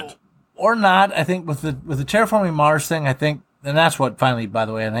kickstarting it. Or not. I think with the Terraforming Mars thing, I think, and that's what finally, by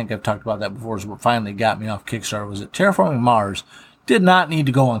the way, I think I've talked about that before, is what finally got me off Kickstarter, was that Terraforming Mars did not need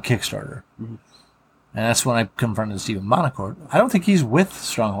to go on Kickstarter. Mm-hmm. And that's when I confronted Stephen Bonacourt. I don't think he's with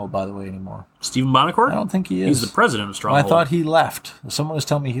Stronghold, by the way, anymore. Stephen Bonacourt? I don't think he is. He's the president of Stronghold. Well, I thought he left. Someone was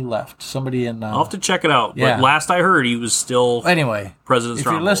telling me he left. Somebody in... I'll have to check it out. Yeah. But last I heard, he was still anyway, president of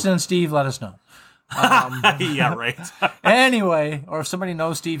Stronghold. If you're listening, Steve, let us know. Yeah, right. Anyway, or if somebody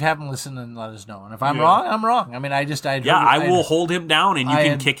knows Steve, have him listen and let us know. And if I'm wrong, I'm wrong. I mean, I will hold him down and you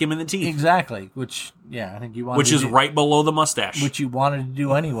can kick him in the teeth. Exactly. Which, I think you wanted Which is right below the mustache. Which you wanted to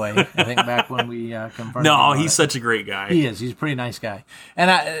do anyway, I think, back when we confronted No, him he's such a great guy. He is. He's a pretty nice guy.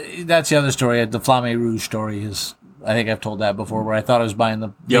 And that's the other story. The Flamme Rouge story is, I think I've told that before, where I thought I was buying the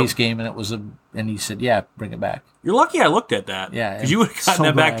base game and and he said, yeah, bring it back. You're lucky I looked at that. Yeah. Because you would have gotten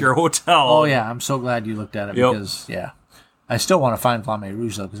that back to your hotel. Oh, yeah. I'm so glad you looked at it because, I still want to find Flamme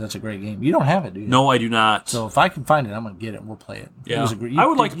Rouge, though, because that's a great game. You don't have it, do you? No, I do not. So if I can find it, I'm going to get it and we'll play it. Yeah. It was I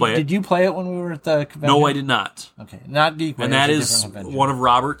would like to play it. Did you play it when we were at the convention? No, I did not. Okay. Not Geekway. And that is one of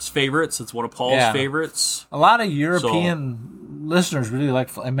Robert's favorites. It's one of Paul's favorites. A lot of European listeners really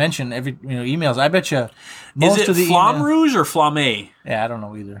like. I mentioned every emails. I bet you most of the Flamme Rouge or Flamme? Yeah, I don't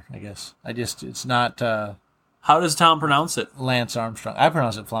know either. I guess it's not. How does Tom pronounce it? Lance Armstrong. I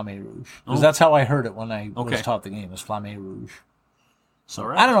pronounce it Flamme Rouge because that's how I heard it when I was taught the game. Is Flamme Rouge. So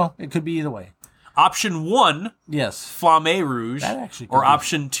I don't know. It could be either way. Option 1, yes, Flamme Rouge. That actually could or be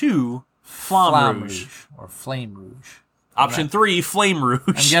option 2, Flamme Rouge. Or Flame Rouge. Option 3, Flame Rouge.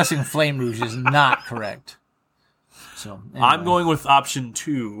 I'm guessing Flame Rouge is not correct. So anyway. I'm going with option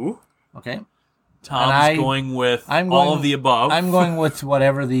 2. Okay. Tom's going with all of the above. I'm going with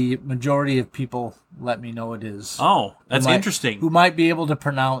whatever the majority of people let me know it is. Oh, that's interesting. Who might be able to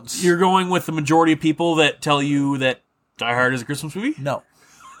pronounce. You're going with the majority of people that tell you that Die Hard is a Christmas movie? No.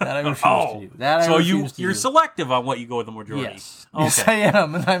 That I refuse to do. That I so refuse to you're do. selective on what you go with the majority. Yes. Okay. Yes, I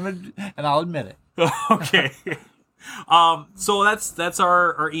am, and I'll admit it. Okay. So that's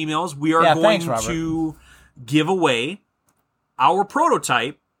our emails. We are going to give away our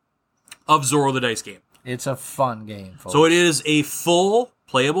prototype of Zorro the Dice game. It's a fun game, folks. So it is a full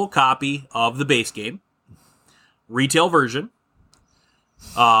playable copy of the base game, retail version.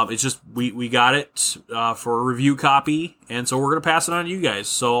 It's just we got it for a review copy, and so we're gonna pass it on to you guys.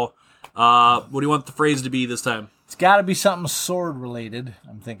 So, what do you want the phrase to be this time? It's got to be something sword related.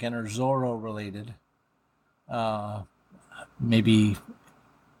 I'm thinking, or Zorro related. Maybe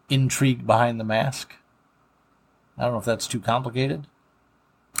intrigue behind the mask. I don't know if that's too complicated.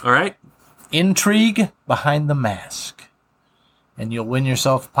 All right. Intrigue behind the mask. And you'll win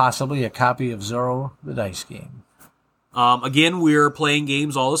yourself possibly a copy of Zorro the Dice game. Again, we're playing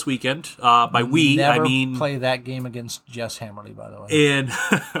games all this weekend. By we, Never I mean play that game against Jess Hammerly, by the way. And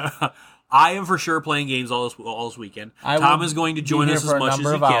I am for sure playing games all this weekend. Tom is going to join us as much as he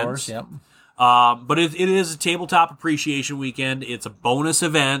can. Hours, yep. But it is a tabletop appreciation weekend. It's a bonus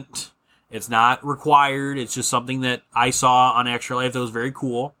event. It's not required. It's just something that I saw on Extra-Life that was very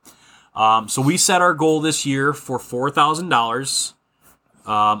cool. So we set our goal this year for $4,000.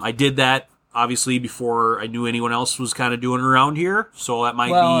 I did that, obviously, before I knew anyone else was kind of doing it around here. So that might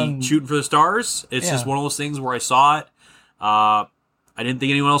be shooting for the stars. It's just one of those things where I saw it. I didn't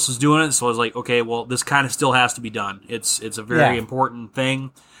think anyone else was doing it. So I was like, okay, well, this kind of still has to be done. It's a very important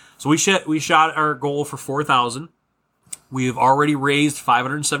thing. So we shot our goal for $4,000. We've already raised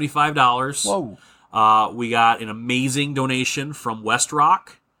 $575. Whoa. We got an amazing donation from West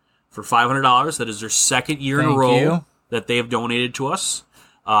Rock for $500. That is their second year in a row that they have donated to us.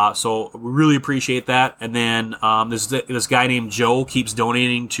 So we really appreciate that. And then this guy named Joe keeps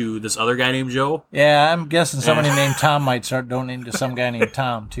donating to this other guy named Joe. Yeah, I'm guessing somebody named Tom might start donating to some guy named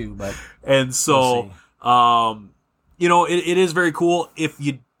Tom too. But and so it is very cool. If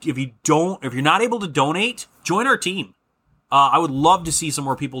you're not able to donate, join our team. I would love to see some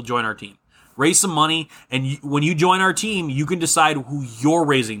more people join our team. Raise some money, and when you join our team, you can decide who you're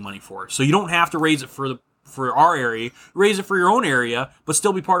raising money for. So you don't have to raise it for our area. Raise it for your own area, but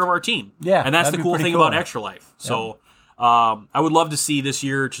still be part of our team. Yeah, and that's the cool thing about Extra-Life. Yep. So I would love to see this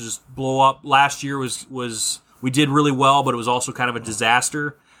year to just blow up. Last year was we did really well, but it was also kind of a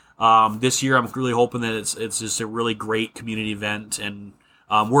disaster. This year, I'm really hoping that it's just a really great community event, and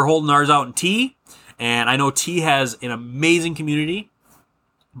we're holding ours out in T. And I know T has an amazing community,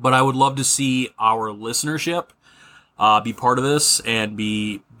 but I would love to see our listenership be part of this and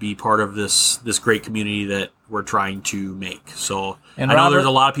be part of this great community that we're trying to make. So I know there's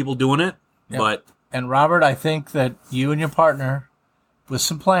a lot of people doing it, but... And Robert, I think that you and your partner, with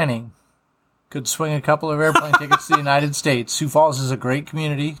some planning, could swing a couple of airplane tickets to the United States. Sioux Falls is a great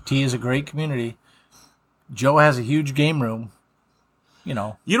community. T is a great community. Joe has a huge game room. You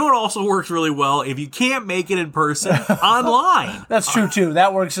know what also works really well? If you can't make it in person, online. That's true too.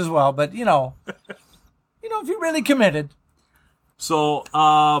 That works as well. But if you're really committed. So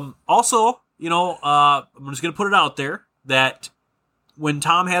also, I'm just gonna put it out there that when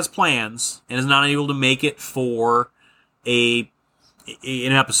Tom has plans and is not able to make it for an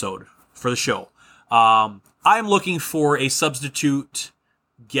episode for the show, I'm looking for a substitute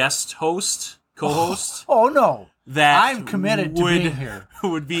guest host, co-host. Oh no. That I'm committed to being here.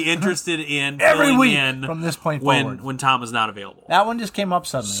 Would be interested in every week in from this point forward when Tom is not available. That one just came up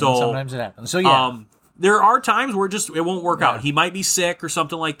suddenly. So sometimes it happens. So yeah, there are times where it won't work out. He might be sick or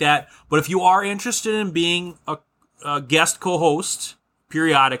something like that. But if you are interested in being a guest co-host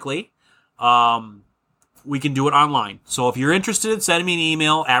periodically, we can do it online. So if you're interested, send me an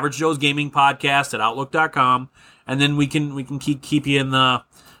email, averagejoesgamingpodcast@outlook.com, and then we can keep you in the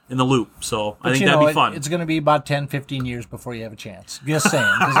loop. So I think that'd be fun. It's going to be about 10, 15 years before you have a chance. Just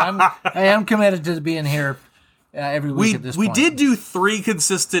saying. Because I am committed to being here every week at this point. We did do 3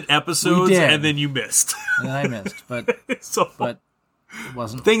 consistent episodes, and then you missed. And then I missed. But it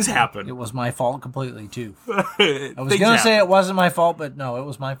wasn't. Things happen. It was my fault completely, too. I was going to say it wasn't my fault, but no, it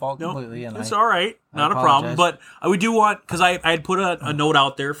was my fault completely. And it's all right. Not a problem. But we do want, because I had put a note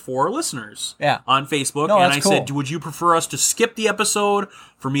out there for listeners on Facebook, and I said, would you prefer us to skip the episode,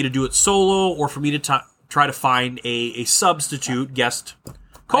 for me to do it solo, or for me to try to find a substitute guest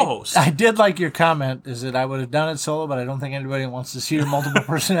co-host? I did like your comment, is that I would have done it solo, but I don't think anybody wants to see your multiple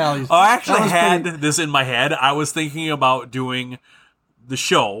personalities. I actually had this in my head. I was thinking about doing the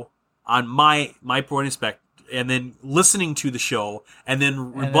show on my point of spec, and then listening to the show, and then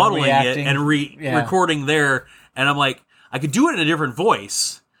rebuttaling it and recording there. And I'm like, I could do it in a different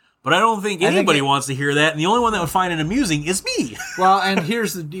voice, but I don't think anybody wants to hear that. And the only one that would find it amusing is me. Well, and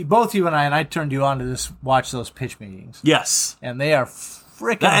here's both you and I turned you on to watch those pitch meetings. Yes. And they are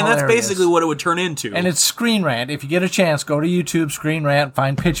freaking hilarious. And that's basically what it would turn into. And it's Screen Rant. If you get a chance, go to YouTube, Screen Rant,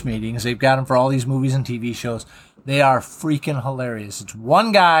 find pitch meetings. They've got them for all these movies and TV shows. They are freaking hilarious. It's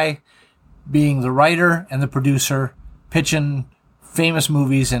one guy being the writer and the producer, pitching famous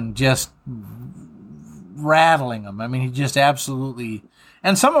movies and just rattling them. I mean, he just absolutely...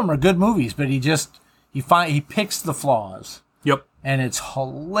 And some of them are good movies, but he picks the flaws. Yep. And it's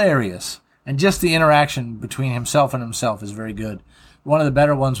hilarious. And just the interaction between himself and himself is very good. One of the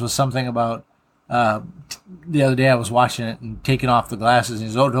better ones was something about... the other day I was watching it and taking off the glasses. And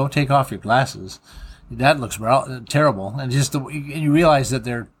he says, don't take off your glasses. That looks terrible. And you realize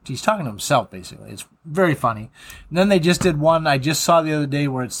that he's talking to himself, basically. It's very funny. And then they just did one I just saw the other day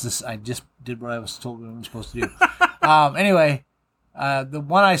where it's this, I just did what I was told we were supposed to do. Anyway, the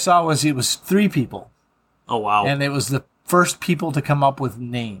one I saw it was 3 people. Oh, wow. And it was the first people to come up with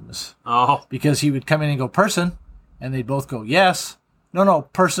names. Oh. Because he would come in and go, person, and they'd both go, yes. No,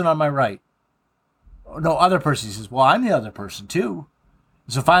 person on my right. No, other person. He says, well, I'm the other person too.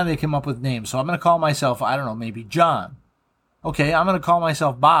 So finally they came up with names. So I'm going to call myself, I don't know, maybe John. Okay, I'm going to call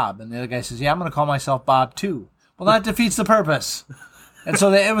myself Bob. And the other guy says, yeah, I'm going to call myself Bob too. Well, that defeats the purpose. And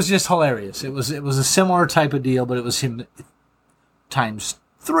so it was just hilarious. It was a similar type of deal, but it was him times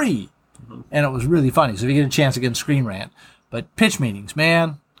 3. Mm-hmm. And it was really funny. So if you get a chance, again, Screen Rant. But pitch meetings,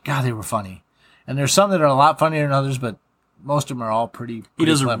 man, God, they were funny. And there's some that are a lot funnier than others, but most of them are all pretty He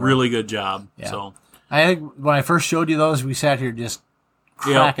does clever. a really good job. Yeah. So I think when I first showed you those, we sat here just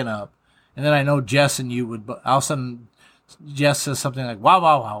cracking up. And then I know Jess and you would, all of a sudden, Jess says something like, wow,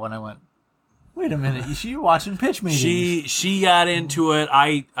 wow, wow. And I went, wait a minute, you're watching pitch meetings. She got into it.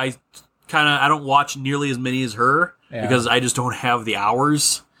 I don't watch nearly as many as her because I just don't have the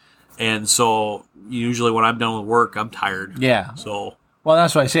hours. And so usually when I'm done with work, I'm tired. Yeah. So. Well,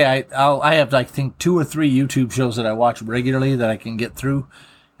 that's what I say. I have, I think, 2 or 3 YouTube shows that I watch regularly that I can get through.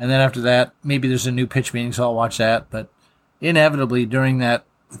 And then after that, maybe there's a new pitch meeting, so I'll watch that. But inevitably, during that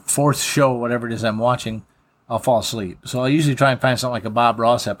 4th show, whatever it is I'm watching, I'll fall asleep. So I usually try and find something like a Bob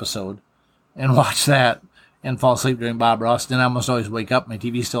Ross episode and watch that and fall asleep during Bob Ross. Then I almost always wake up. My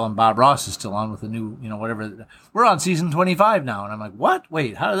TV's still on. Bob Ross is still on with the new, whatever. We're on season 25 now. And I'm like, what?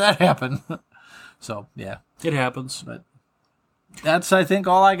 Wait, how did that happen? So, yeah. It happens. But that's, I think,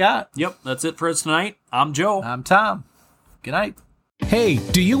 all I got. Yep, that's it for us tonight. I'm Joe. I'm Tom. Good night. Hey,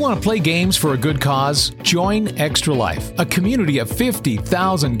 do you want to play games for a good cause? Join Extra-Life, a community of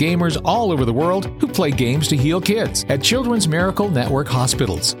 50,000 gamers all over the world who play games to heal kids at Children's Miracle Network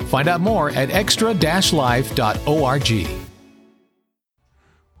hospitals. Find out more at extra-life.org.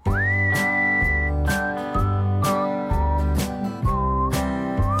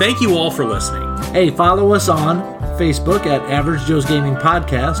 Thank you all for listening. Hey, follow us on Facebook at Average Joe's Gaming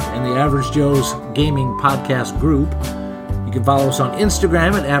Podcast and the Average Joe's Gaming Podcast group. You can follow us on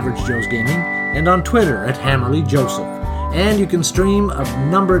Instagram at Average Joe's Gaming and on Twitter at Hammerly Joseph. And you can stream a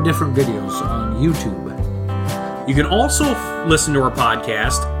number of different videos on YouTube. You can also listen to our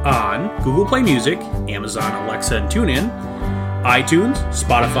podcast on Google Play Music, Amazon Alexa and TuneIn, iTunes,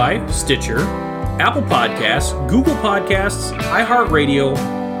 Spotify, Stitcher, Apple Podcasts, Google Podcasts, iHeartRadio,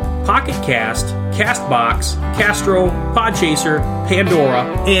 Pocket Cast, CastBox, Castro, Podchaser, Pandora,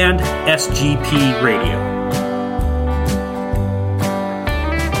 and SGP Radio.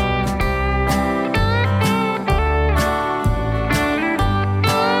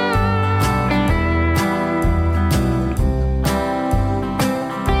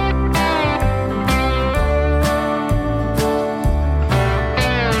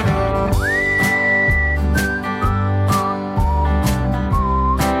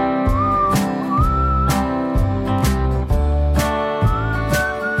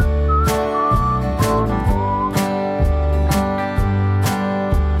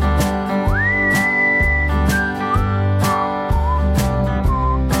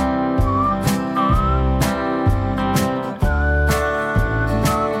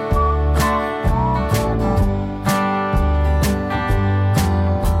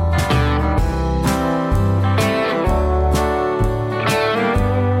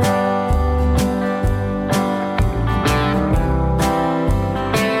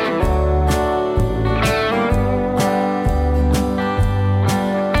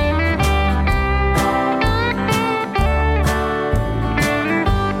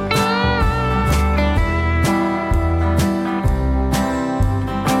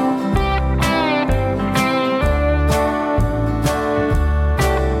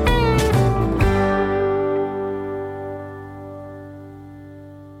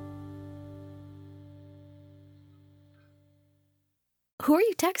 Who are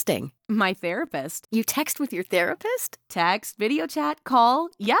you texting? My therapist. You text with your therapist? Text, video chat, call.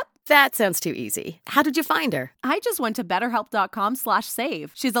 Yep. That sounds too easy. How did you find her? I just went to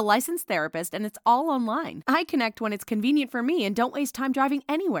betterhelp.com/save. She's a licensed therapist and it's all online. I connect when it's convenient for me and don't waste time driving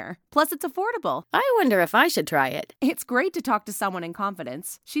anywhere. Plus, it's affordable. I wonder if I should try it. It's great to talk to someone in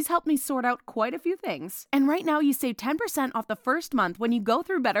confidence. She's helped me sort out quite a few things. And right now you save 10% off the first month when you go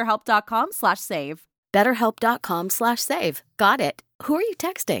through betterhelp.com/save. BetterHelp.com/save. Got it. Who are you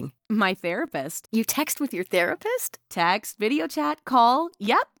texting? My therapist. You text with your therapist? Text, video chat, call.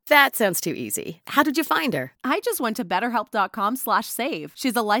 Yep. That sounds too easy. How did you find her? I just went to betterhelp.com/save.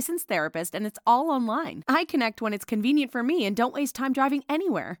 She's a licensed therapist and it's all online. I connect when it's convenient for me and don't waste time driving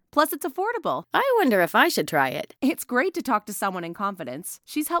anywhere. Plus, it's affordable. I wonder if I should try it. It's great to talk to someone in confidence.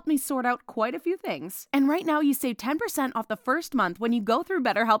 She's helped me sort out quite a few things. And right now you save 10% off the first month when you go through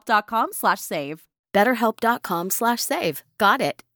betterhelp.com/save. BetterHelp.com/save. Got it.